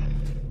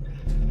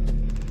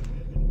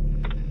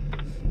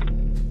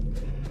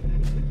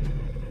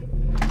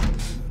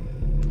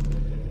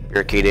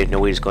 Barricaded,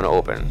 nobody's gonna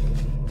open.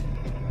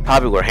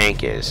 Probably where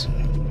Hank is.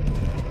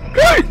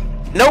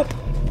 Nope!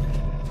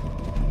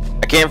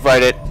 I can't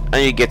fight it. I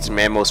need to get some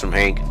ammo from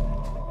Hank.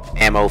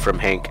 Ammo from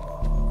Hank.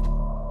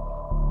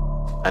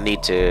 I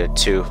need to...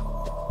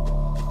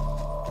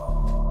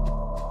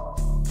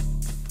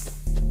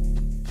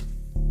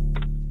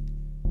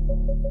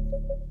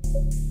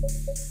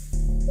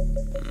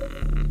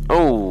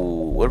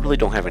 Oh, I really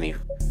don't have any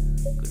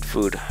good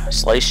food.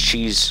 Sliced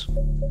cheese,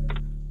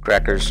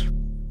 crackers.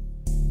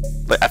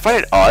 But I find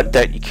it odd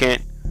that you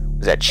can't...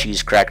 Was that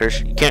cheese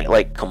crackers? You can't,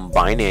 like,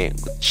 combine it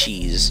with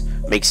cheese.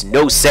 Makes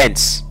no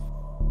sense.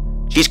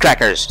 Cheese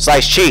crackers,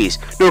 sliced cheese.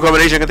 No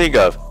combination I can think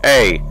of.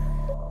 Hey.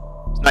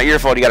 It's not your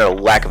fault you got a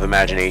lack of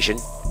imagination.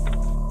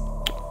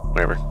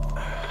 Whatever.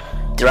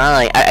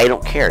 Dry. I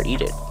don't care.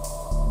 Eat it.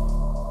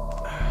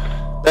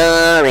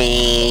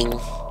 Boring.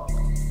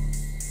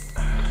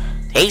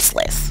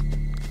 Tasteless.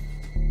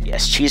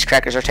 Yes, cheese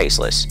crackers are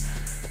tasteless.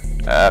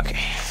 Okay.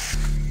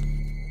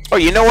 Oh,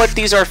 you know what?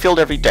 These are filled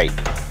every day.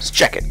 Let's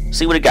check it.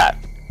 See what it got.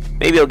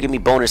 Maybe it'll give me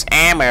bonus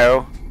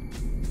ammo.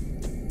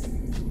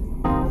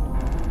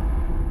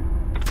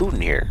 Food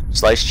in here.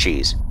 Sliced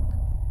cheese.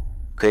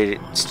 Could it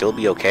still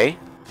be okay?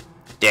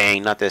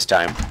 Dang, not this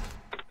time.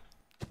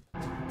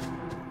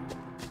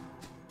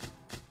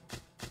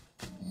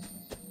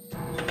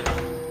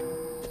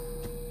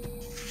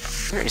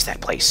 Where is that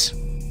place?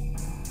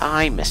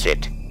 I missed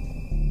it.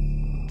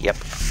 Yep.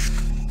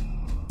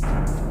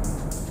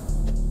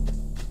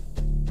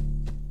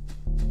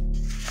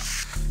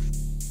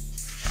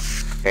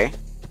 Okay.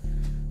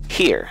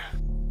 Here.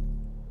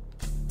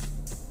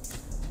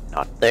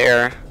 Not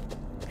there.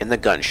 In the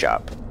gun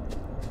shop.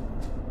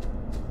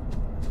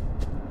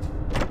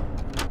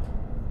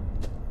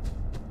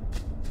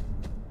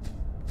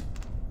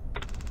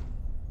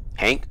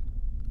 Hank?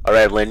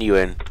 Alright, I'll lend you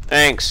in.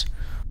 Thanks.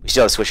 We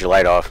still have to switch your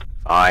light off.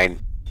 Fine.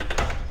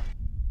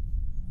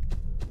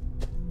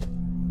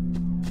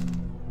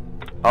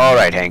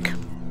 Alright, Hank.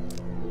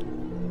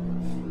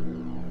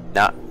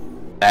 Not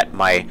at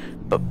my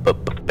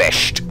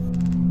best.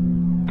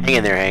 Hang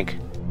in there, Hank.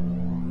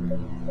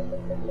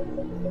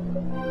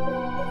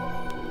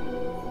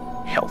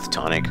 Health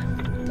tonic.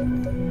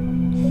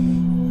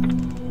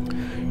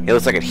 It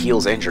looks like it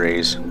heals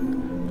injuries,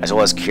 as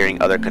well as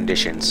curing other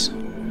conditions.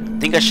 I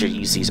think I should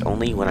use these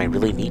only when I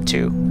really need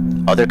to.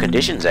 Other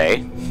conditions,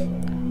 eh?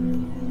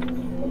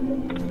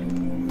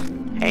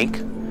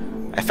 Hank?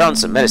 I found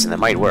some medicine that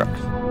might work.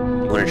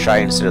 You want to try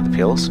instead of the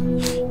pills?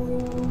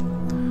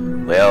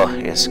 Well,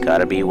 it's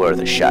gotta be worth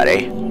a shot,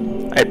 eh?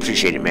 I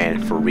appreciate it,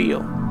 man, for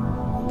real.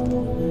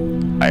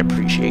 I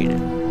appreciate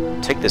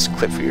it. Take this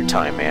clip for your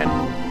time, man.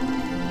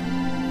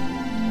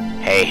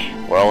 Hey,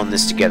 we're all in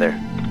this together,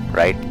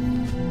 right?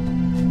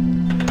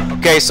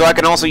 Okay, so I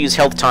can also use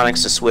health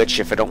tonics to switch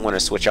if I don't want to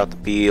switch out the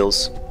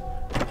pills.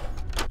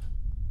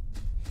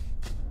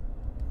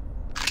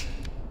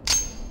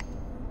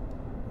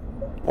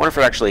 I wonder if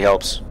it actually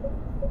helps.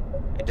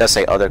 It does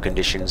say other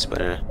conditions,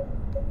 but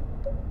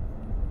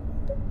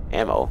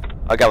ammo.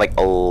 I got like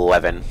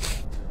 11.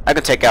 I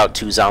can take out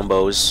 2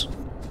 zombos.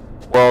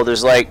 Well,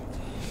 there's like...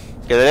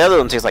 yeah, the other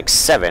one takes like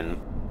 7.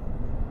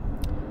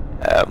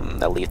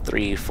 That'll leave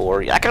 3,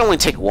 4... I can only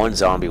take 1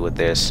 zombie with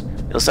this.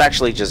 Let's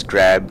actually just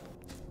grab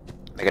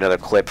like another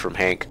clip from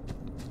Hank.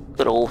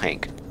 Good old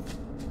Hank.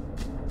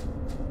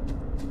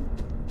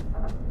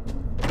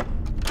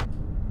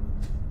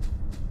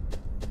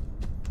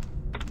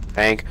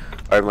 Hank,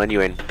 I'm letting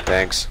you in.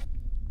 Thanks.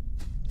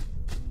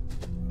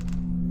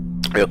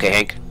 Are you okay,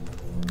 Hank?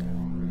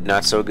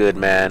 Not so good,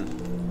 man.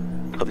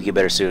 Hope you get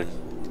better soon.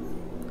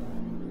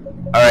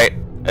 Alright.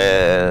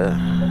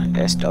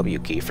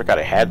 SW key. Forgot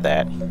I had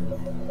that.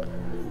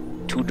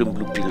 2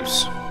 blue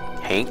pills.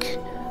 Hank,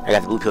 I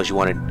got the blue pills you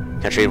wanted.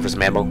 Can I trade them for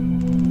some ammo?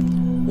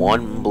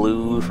 1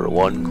 blue for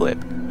 1 clip.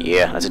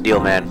 Yeah, that's a deal,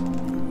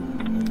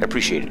 man. I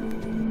appreciate it.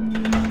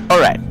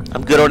 Alright,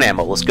 I'm good on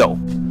ammo. Let's go.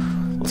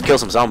 Let's kill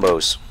some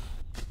zombos.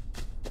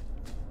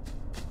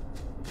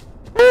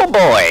 Oh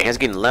boy, it's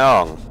getting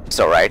long. It's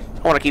alright.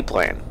 I want to keep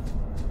playing.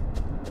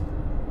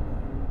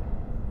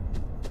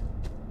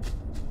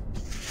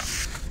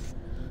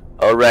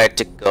 Alright,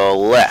 to go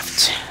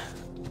left.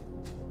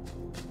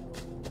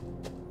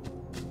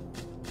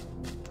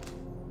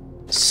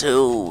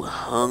 So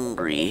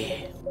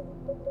hungry.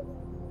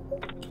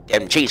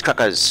 Damn cheese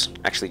crackers.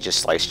 Actually, just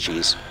sliced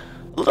cheese.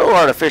 A little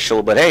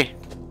artificial, but hey.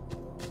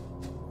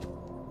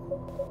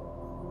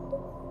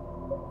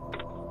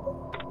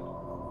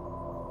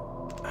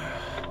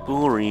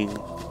 Boring.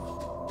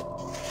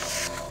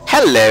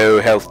 Hello,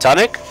 Health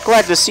Tonic.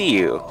 Glad to see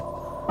you.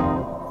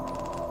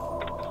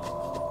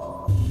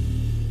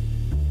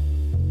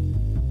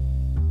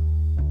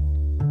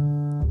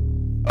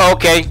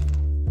 Okay.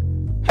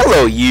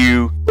 Hello,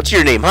 you. What's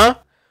your name, huh?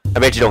 I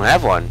bet you don't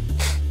have one.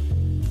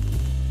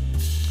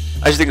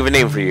 I should think of a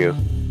name for you.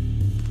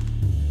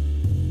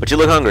 But you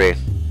look hungry.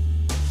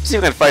 See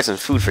if I can find some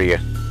food for you.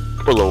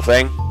 Poor little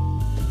thing.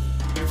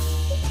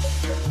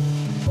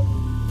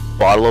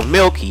 Bottle of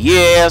milk,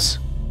 yes.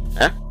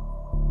 Huh?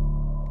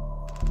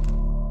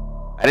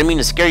 I didn't mean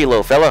to scare you,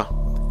 little fella.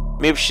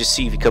 Maybe we should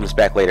see if he comes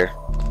back later.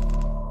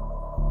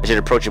 I should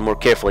approach him more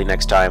carefully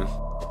next time.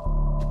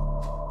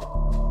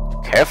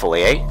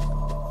 Carefully, eh?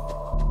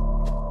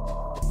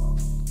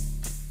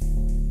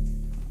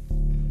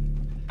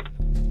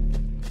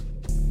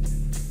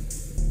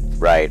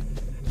 Right.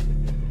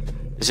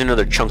 There's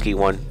another chunky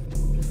one.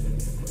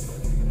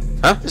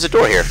 Huh? There's a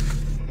door here.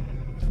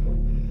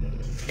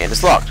 And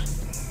it's locked.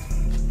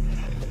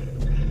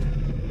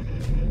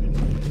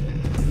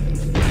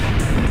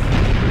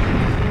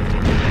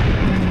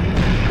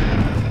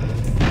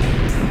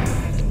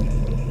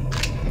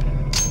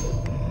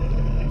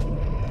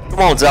 Come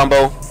on,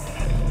 Zombo.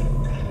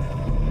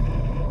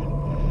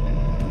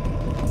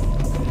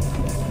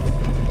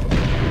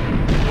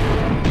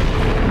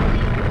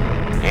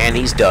 And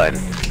he's done.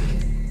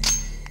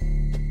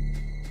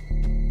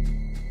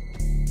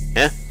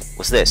 Huh?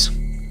 What's this?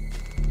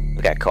 Look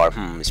at that car.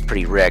 It's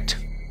pretty wrecked.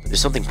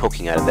 There's something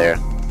poking out of there.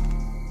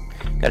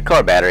 Got a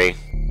car battery.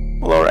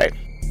 Well, alright.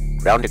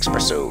 Ground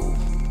espresso.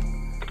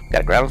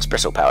 Got a ground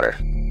espresso powder.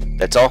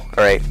 That's all?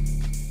 Alright.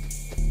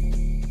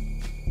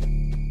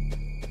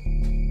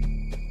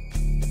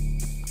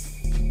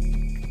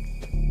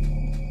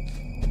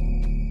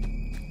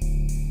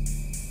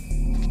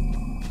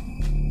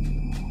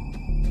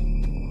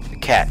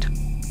 Cat.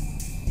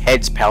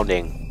 Heads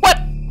pounding. What?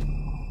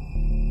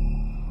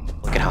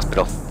 Look at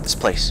hospital. This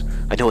place.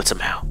 I know it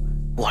somehow.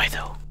 Why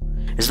though?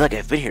 It's like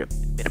I've been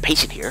a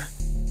patient here.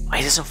 Why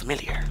is it so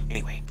familiar?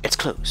 Anyway, it's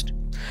closed.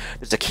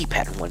 There's a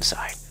keypad on one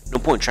side. No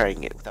point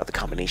trying it without the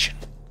combination.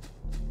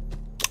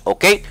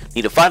 Okay,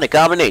 need to find a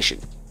combination.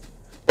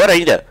 What I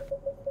need to...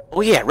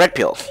 oh yeah, red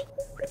pill.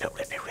 Red pill,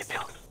 red pill, red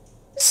pill.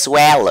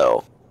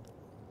 Swallow.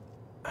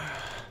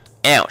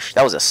 Ouch,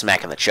 that was a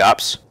smack in the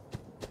chops.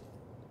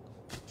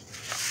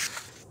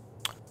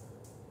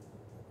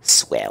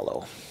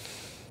 Swallow.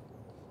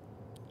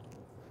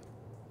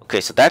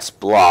 Okay, so that's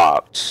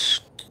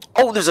blocked.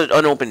 Oh, there's an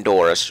unopened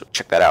door. Let's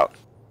check that out.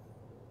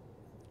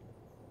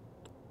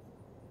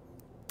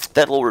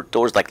 That lower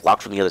door's like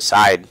locked from the other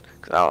side.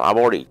 I've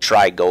already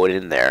tried going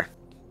in there.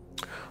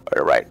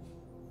 Alright.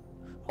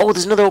 Oh,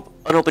 there's another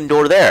unopened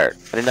door there.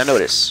 I did not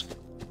notice.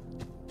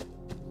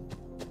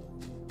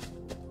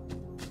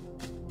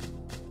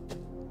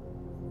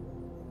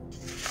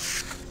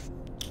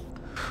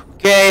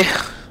 Okay.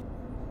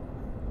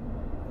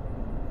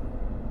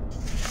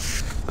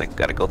 I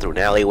gotta go through an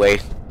alleyway.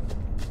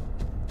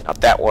 Not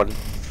that one.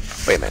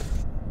 Wait a minute.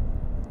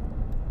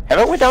 Have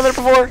I went down there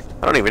before?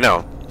 I don't even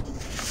know.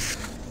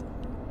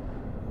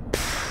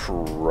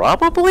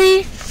 Probably?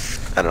 I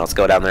don't know, let's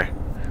go down there.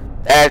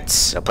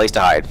 That's a place to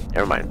hide.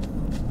 Never mind.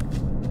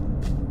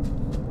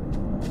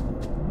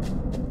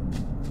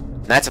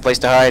 That's a place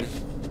to hide.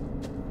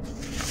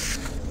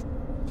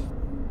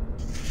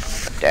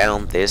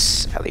 Down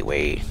this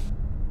alleyway.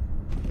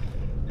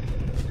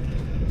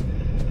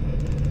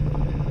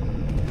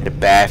 I had a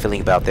bad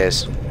feeling about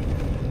this.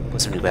 Put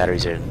some new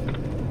batteries in.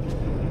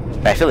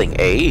 Bad feeling,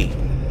 A.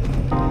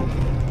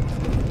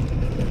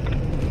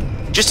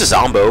 Just a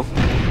zombo.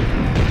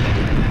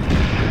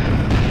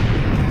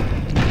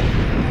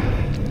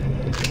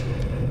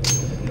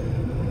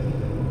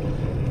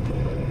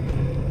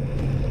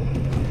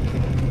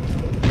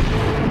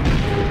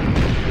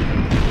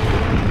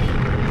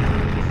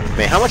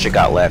 Man, how much I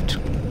got left?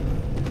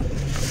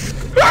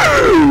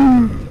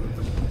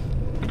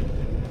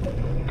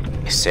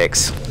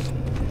 Six.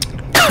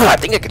 I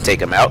think I can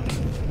take him out.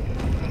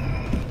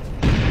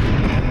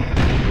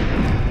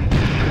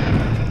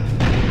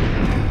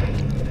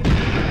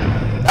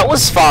 That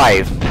was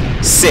 5.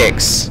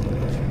 6.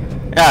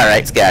 Alright,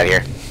 let's get out of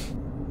here.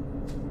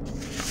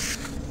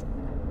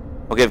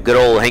 We'll give good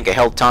old Hank a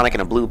health tonic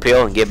and a blue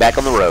pill and get back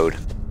on the road.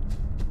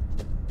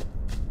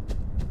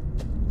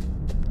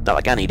 Not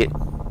like I need it.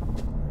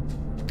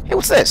 Hey,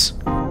 what's this?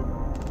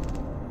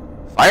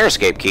 Fire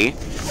escape key?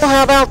 Well,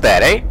 how about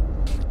that, eh?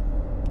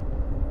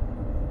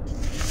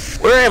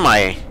 Where am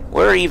I?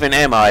 Where even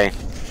am I?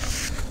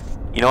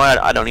 You know what?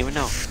 I don't even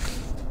know.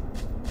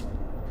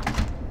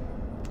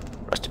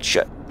 Rusted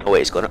shut. Oh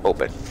wait, it's going to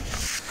open.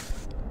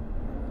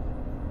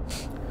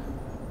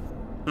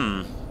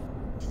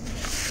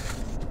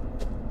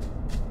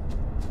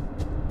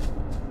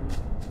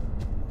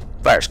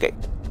 Fire escape.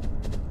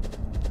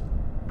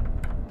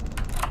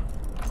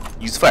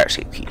 Use the fire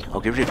escape key.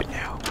 I'll get rid of it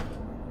now.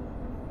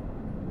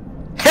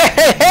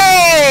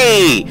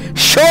 Hey!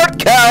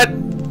 Shortcut!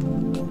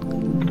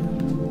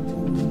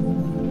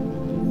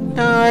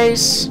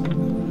 Nice.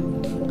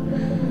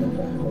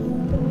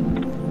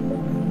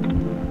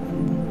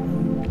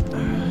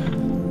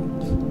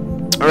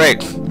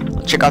 Alright,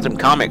 let's check out them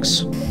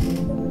comics.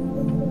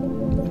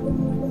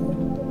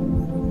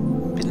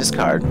 Business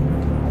card.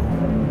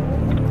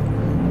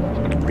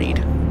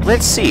 Read.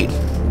 Let's see.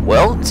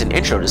 Well, it's an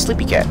intro to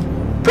Sleepy Cat.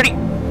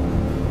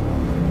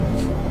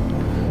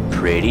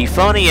 Pretty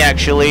funny,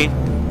 actually.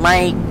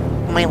 My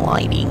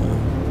lighting.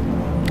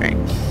 Right.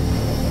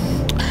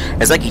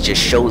 It's like he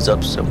just shows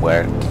up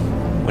somewhere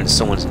when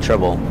someone's in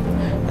trouble,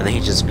 and then he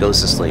just goes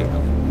to sleep.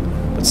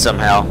 But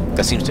somehow,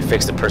 that seems to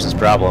fix the person's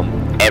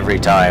problem every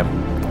time.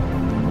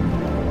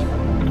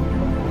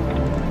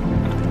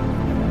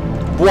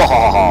 Whoa!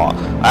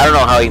 I don't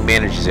know how he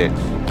manages it,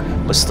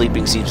 but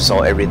sleeping seems to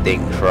solve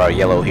everything for our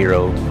yellow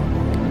hero.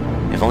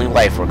 If only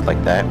life worked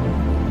like that.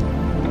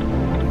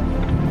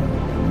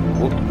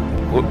 Whoop,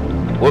 whoop,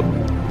 whoop,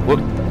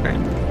 whoop. Right.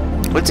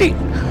 Let's see.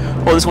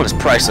 Oh, this one is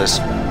priceless.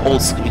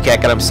 Old Sleepy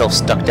Cat got himself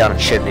stuck down a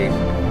chimney.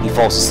 He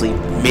falls asleep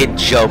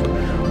mid-jump.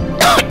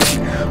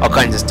 All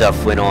kinds of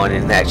stuff went on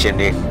in that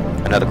chimney.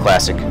 Another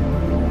classic.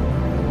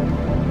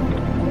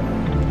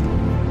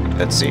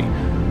 Let's see.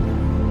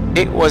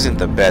 It wasn't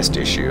the best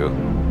issue.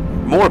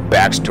 More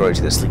backstory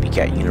to the Sleepy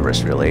Cat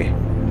universe, really.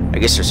 I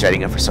guess they're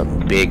setting up for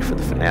something big for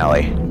the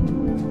finale.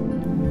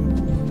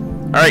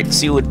 Alright, let's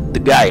see what the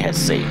guy has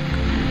to say.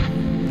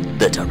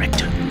 The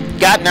director.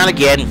 God, not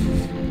again.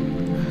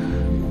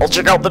 I'll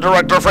check out the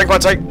director, Frank.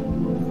 Let's say.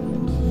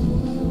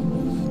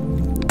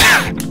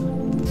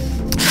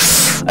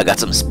 I got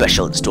something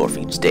special in store for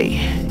you today.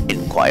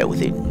 Inquire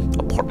within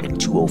apartment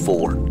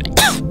 204.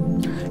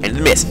 And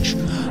the message.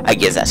 I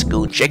guess I should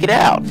go and check it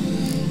out.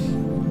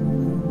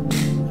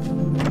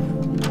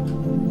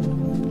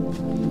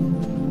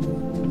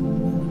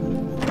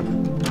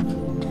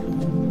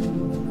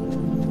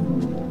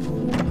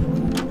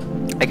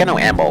 I got no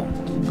ammo.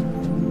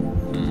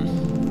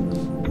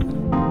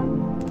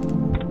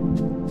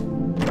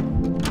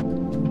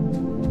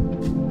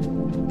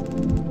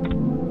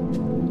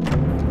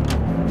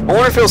 I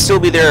wonder if he'll still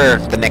be there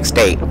the next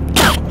day.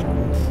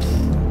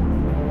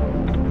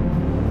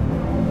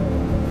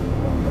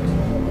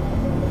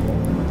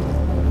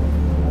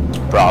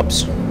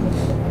 Probs.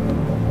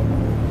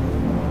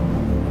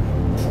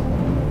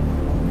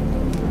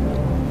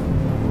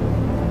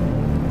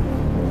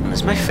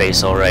 Is my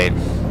face alright?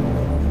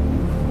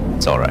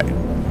 It's alright.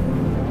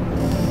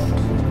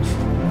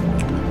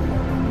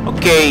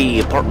 Okay,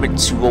 apartment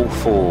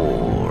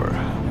 204.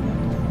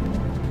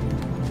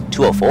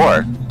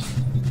 204?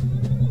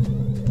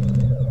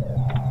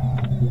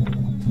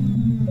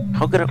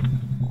 How good?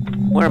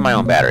 Where are my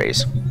own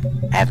batteries?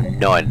 I have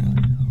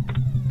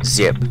none.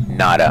 Zip.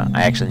 Nada.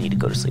 I actually need to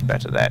go to sleep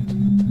after that.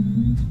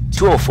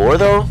 204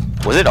 though?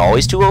 Was it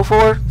always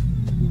 204?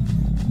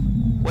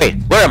 Wait,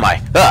 where am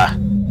I? Ah!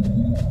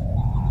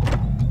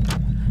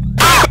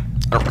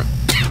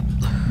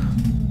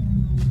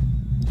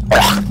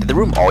 Did the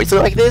room always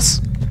look like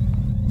this?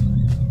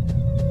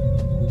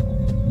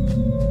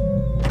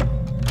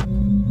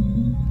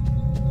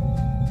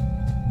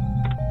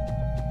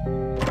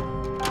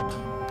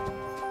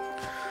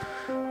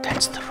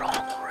 That's the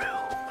wrong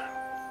room.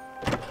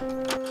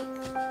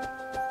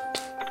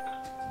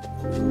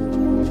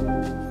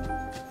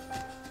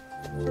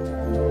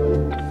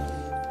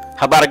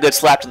 How about a good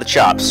slap to the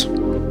chops?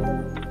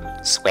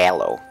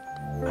 Swallow.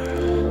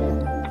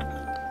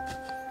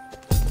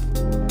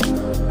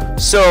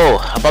 So,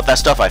 about that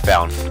stuff I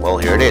found. Well,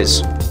 here it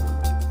is.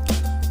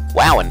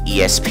 Wow, an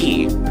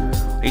ESP.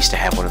 I used to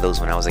have one of those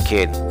when I was a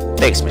kid.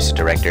 Thanks, Mr.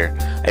 Director.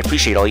 I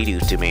appreciate all you do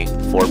to me.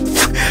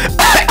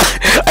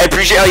 I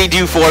appreciate all you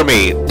do for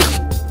me.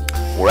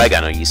 Well, I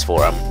got no use for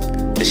them.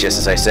 It's just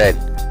as I said.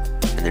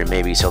 And there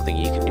may be something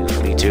you can do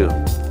for me, too.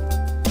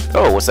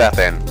 Oh, what's that,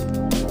 then?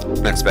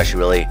 Not special,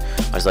 really.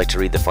 I just like to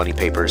read the funny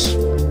papers.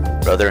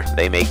 Brother,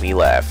 they make me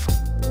laugh.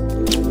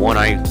 One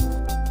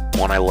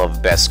I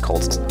love best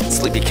called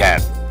Sleepy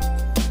Cat.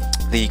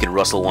 Think you can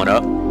rustle one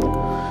up?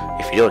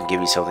 If you don't,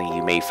 give you something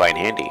you may find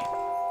handy.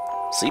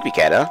 Sleepy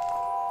Cat, huh?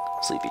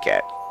 Sleepy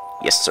Cat.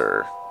 Yes,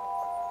 sir.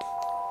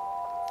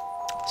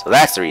 So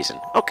that's the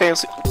reason. Okay,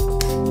 let's see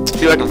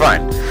what I can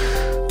find.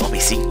 Let me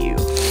see you.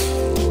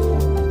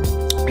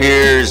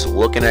 Here's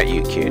looking at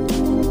you, kid.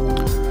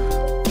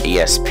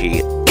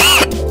 ESP.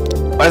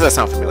 Why does that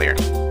sound familiar?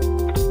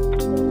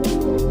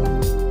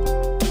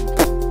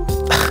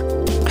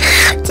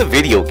 It's a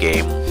video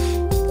game.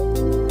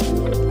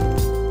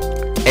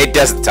 It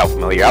doesn't sound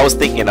familiar. I was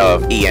thinking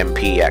of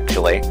EMP,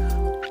 actually.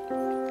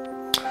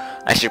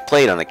 I should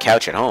play it on the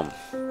couch at home.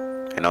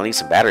 And I'll need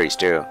some batteries,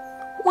 too.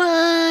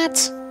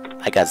 What?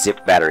 I got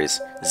zip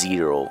batteries.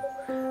 Zero.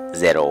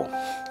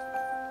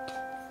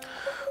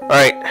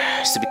 Alright,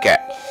 Sleepy Cat.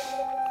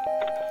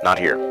 Not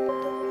here.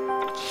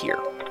 Here.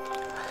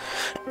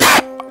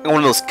 One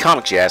of those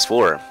comics you asked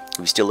for. If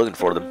you're still looking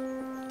for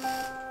them.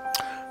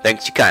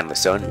 Thanks you kindly,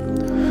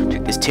 son.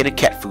 Take this tin of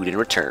cat food in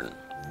return.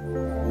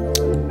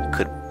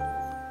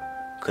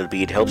 Could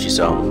be it helps you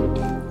some.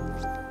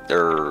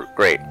 They're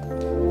great.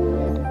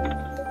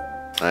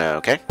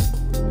 Okay.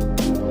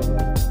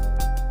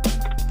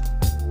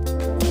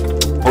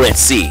 Let's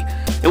see.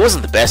 It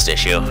wasn't the best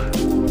issue.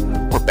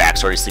 More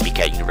backstory Sleepy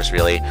Cat universe,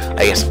 really.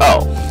 I guess.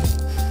 Oh.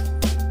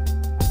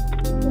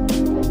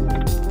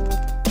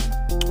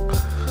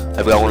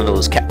 I've got one of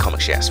those cat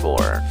comics you asked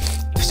for.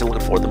 You're still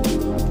looking for them.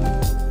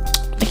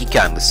 Thank you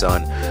kindly,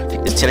 son.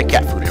 Take this tin of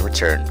cat food in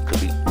return.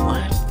 Could be.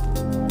 What?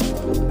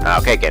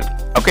 Okay, again.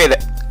 Okay,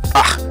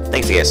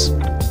 thanks, I guess.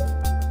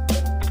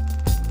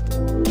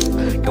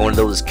 Got one of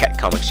those cat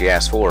comics you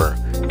asked for.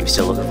 You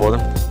still looking for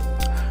them?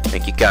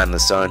 Thank you kindly,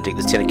 son. Take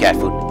this tin of cat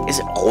food. Is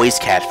it always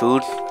cat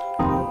food?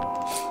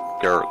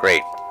 You're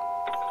great.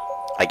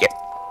 I get.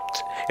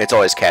 It's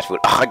always cat food.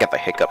 I got the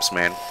hiccups,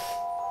 man.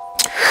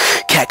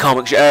 Cat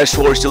comics you asked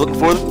for. Still looking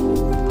for them?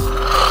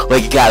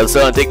 Like you got it,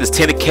 son. Take this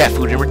tin of cat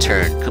food in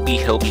return. Could be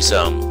help you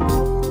some.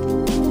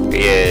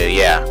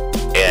 Yeah,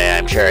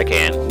 I'm sure I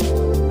can.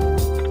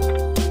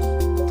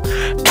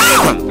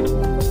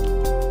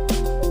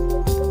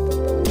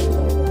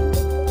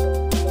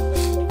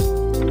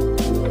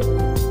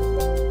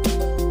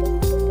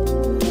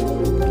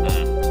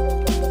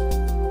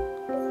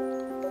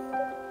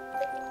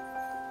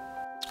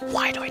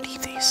 Why do I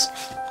need these?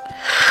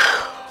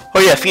 Oh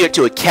yeah, feed it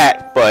to a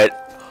cat, but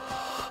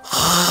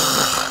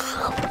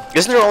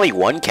isn't there only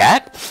one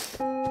cat?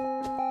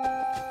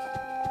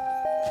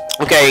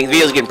 Okay, the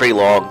video's getting pretty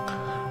long,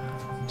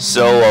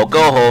 so I'll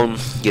go home,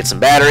 get some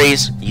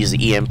batteries, use the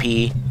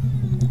ESP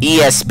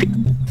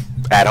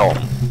at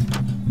home.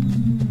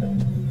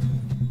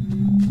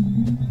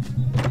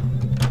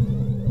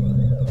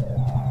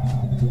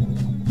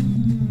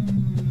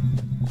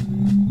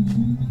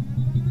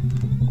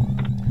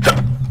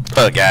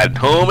 Oh god,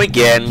 home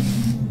again.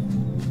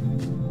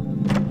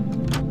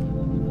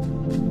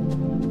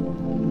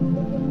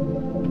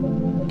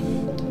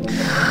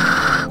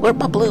 Where's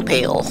my blue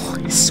pill?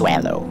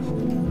 Swallow.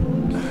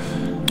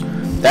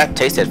 That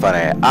tasted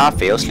funny. I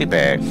feel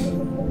sleepy.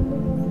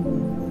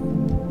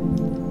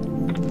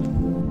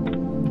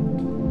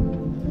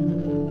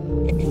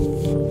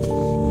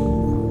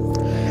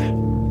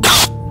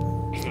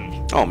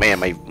 Oh man,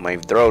 my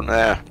throat.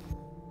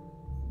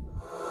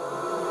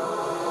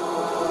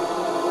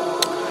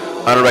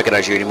 I don't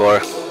recognize you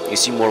anymore. You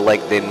seem more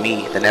like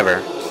me than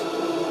ever.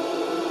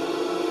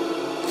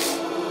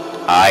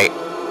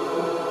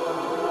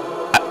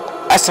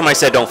 Last time I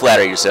said don't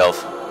flatter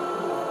yourself.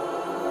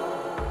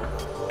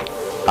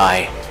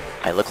 I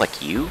look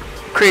like you?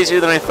 Crazier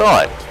than I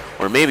thought.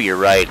 Or maybe you're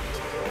right.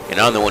 And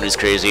I'm the one who's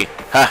crazy.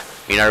 Ha!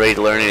 You're not ready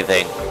to learn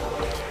anything.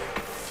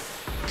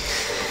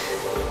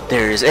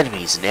 There's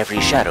enemies in every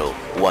shadow.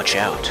 Watch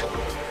out.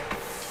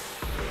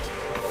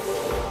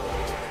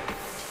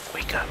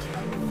 Wake up.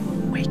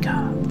 Wake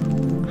up.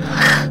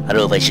 I don't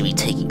know if I should be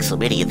taking so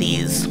many of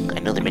these. I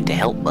know they're meant to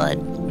help, but...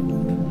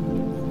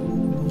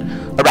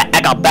 Alright,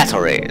 I got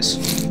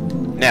batteries.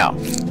 Now.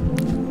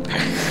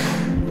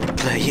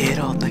 Play it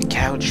on the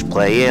couch.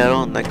 Play it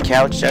on the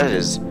couch. That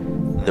is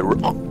the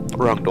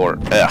wrong door.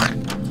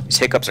 Ugh. These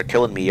hiccups are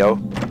killing me, yo.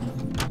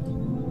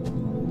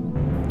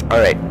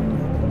 Alright.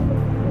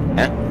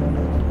 Huh?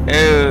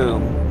 Oh,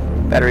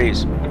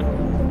 batteries.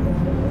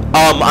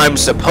 I'm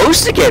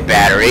supposed to get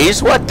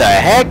batteries? What the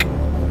heck?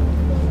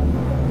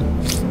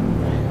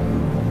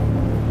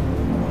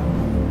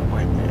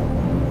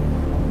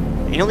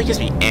 He only gives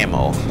me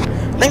ammo.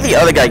 I think the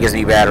other guy gives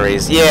me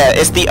batteries. Yeah,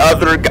 it's the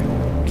other guy.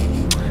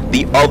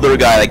 The other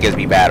guy that gives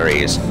me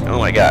batteries. Oh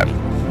my god.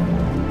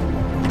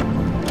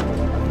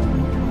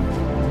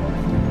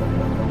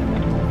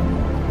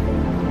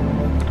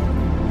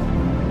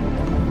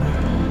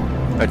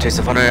 A taste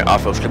of honor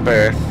off of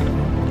Slipper.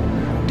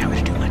 Not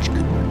gonna do much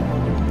good.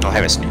 I'll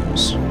have a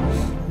snooze.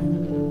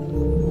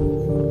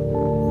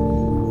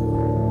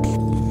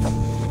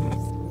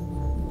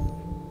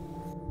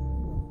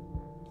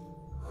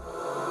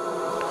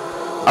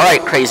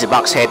 Alright, crazy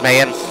box head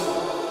man.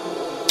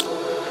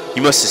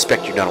 You must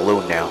suspect you're not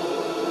alone now.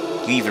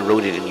 You even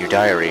wrote it in your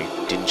diary,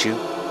 didn't you?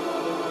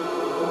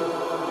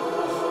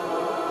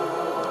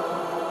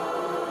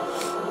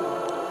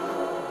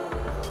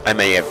 I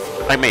may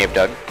have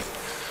done.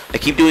 I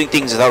keep doing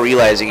things without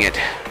realizing it.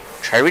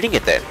 Try reading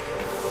it then.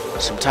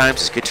 Sometimes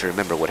it's good to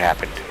remember what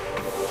happened.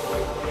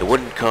 It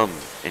wouldn't come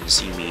and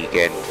see me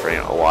again for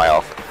a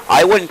while.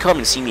 I wouldn't come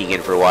and see me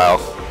again for a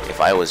while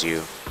if I was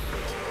you.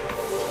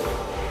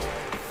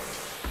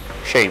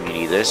 Shame you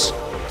need this,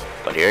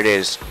 but here it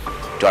is.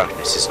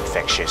 Darkness is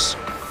infectious.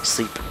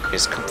 Sleep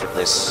is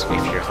comfortless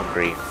if you're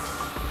hungry.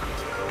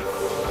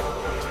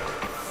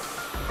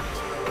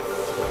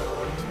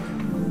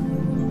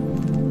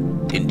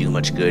 Didn't do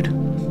much good.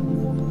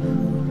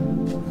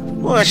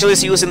 Well, actually, let's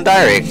see what's in the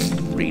diary.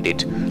 Read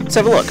it. Let's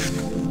have a look.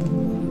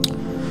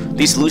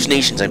 These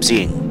hallucinations I'm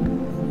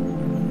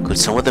seeing, could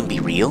some of them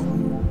be real?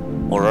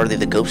 Or are they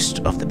the ghost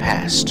of the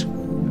past?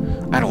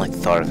 I don't like the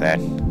thought of that.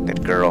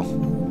 That girl.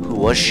 Who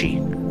was she?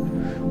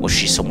 Was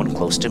she someone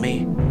close to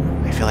me?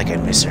 I feel like I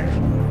miss her.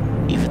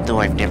 Even though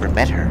I've never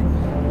met her.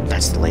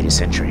 That's the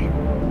latest entry.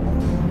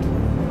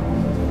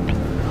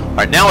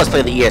 Alright, now let's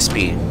play the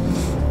ESP.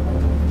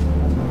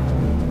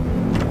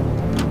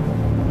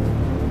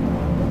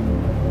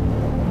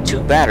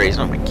 Two batteries,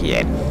 oh my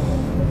god.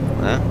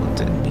 Huh?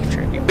 What's that? Beef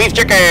jerky. Beef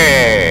jerky!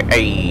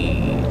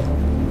 Hey!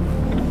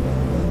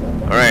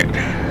 Alright.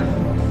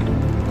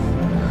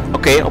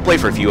 Okay, I'll play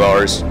for a few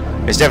hours.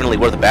 It's definitely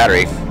worth a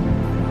battery.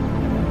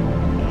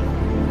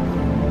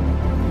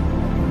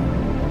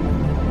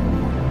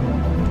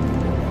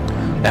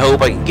 I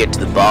hope I can get to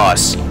the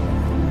boss.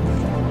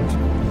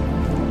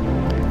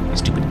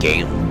 Stupid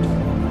game.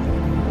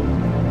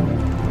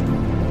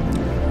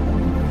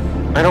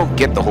 I don't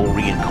get the whole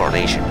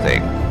reincarnation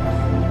thing.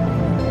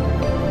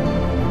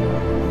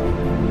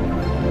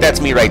 That's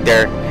me right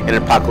there. In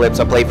an apocalypse,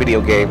 I play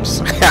video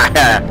games.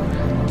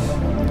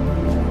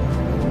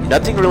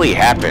 Nothing really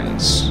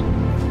happens.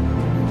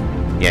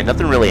 Yeah,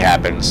 nothing really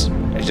happens.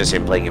 It's just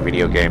him playing a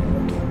video game.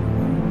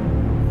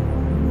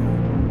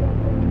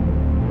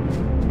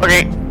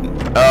 Okay.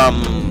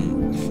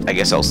 I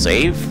guess I'll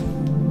save.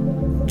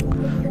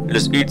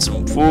 Just eat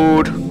some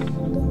food.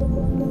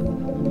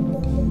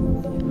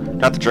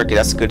 Not the jerky,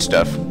 that's the good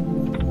stuff.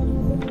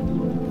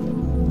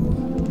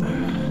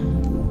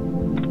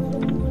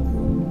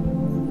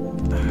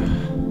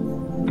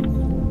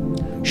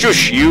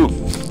 Shush, you!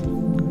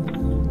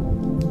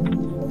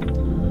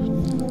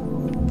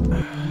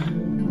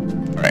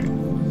 Alright.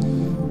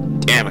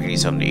 Damn, I can eat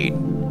something to eat.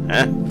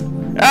 Huh?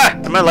 Ah!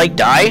 Did my light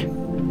die?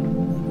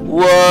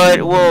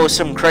 What? Whoa,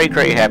 some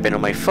cray-cray happened on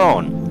my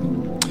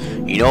phone.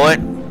 You know what?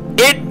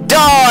 It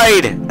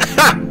died!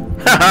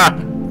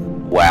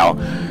 Wow.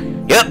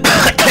 Yep,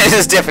 this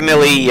is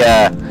definitely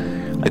a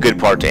good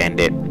part to end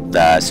it,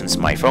 since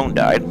my phone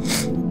died.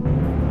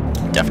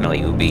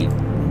 Definitely will be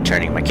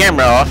turning my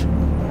camera off.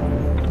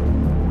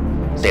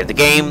 Save the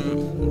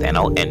game, then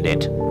I'll end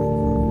it.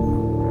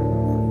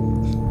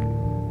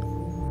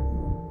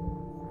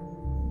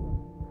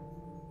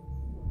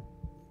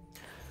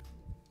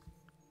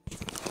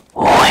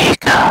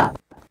 Wake up!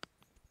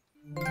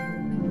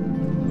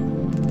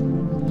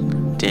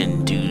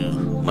 Didn't do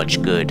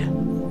much good.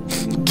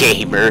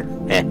 Gamer.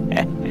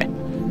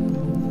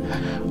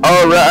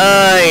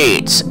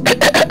 Alright!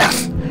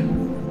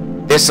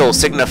 This'll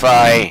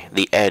signify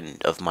the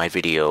end of my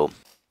video.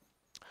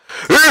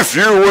 If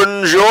you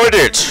enjoyed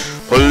it,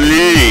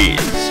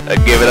 please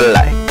give it a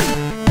like,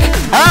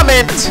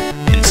 comment,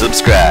 and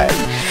subscribe.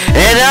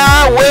 And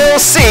I will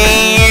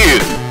see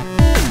you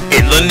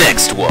in the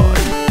next one.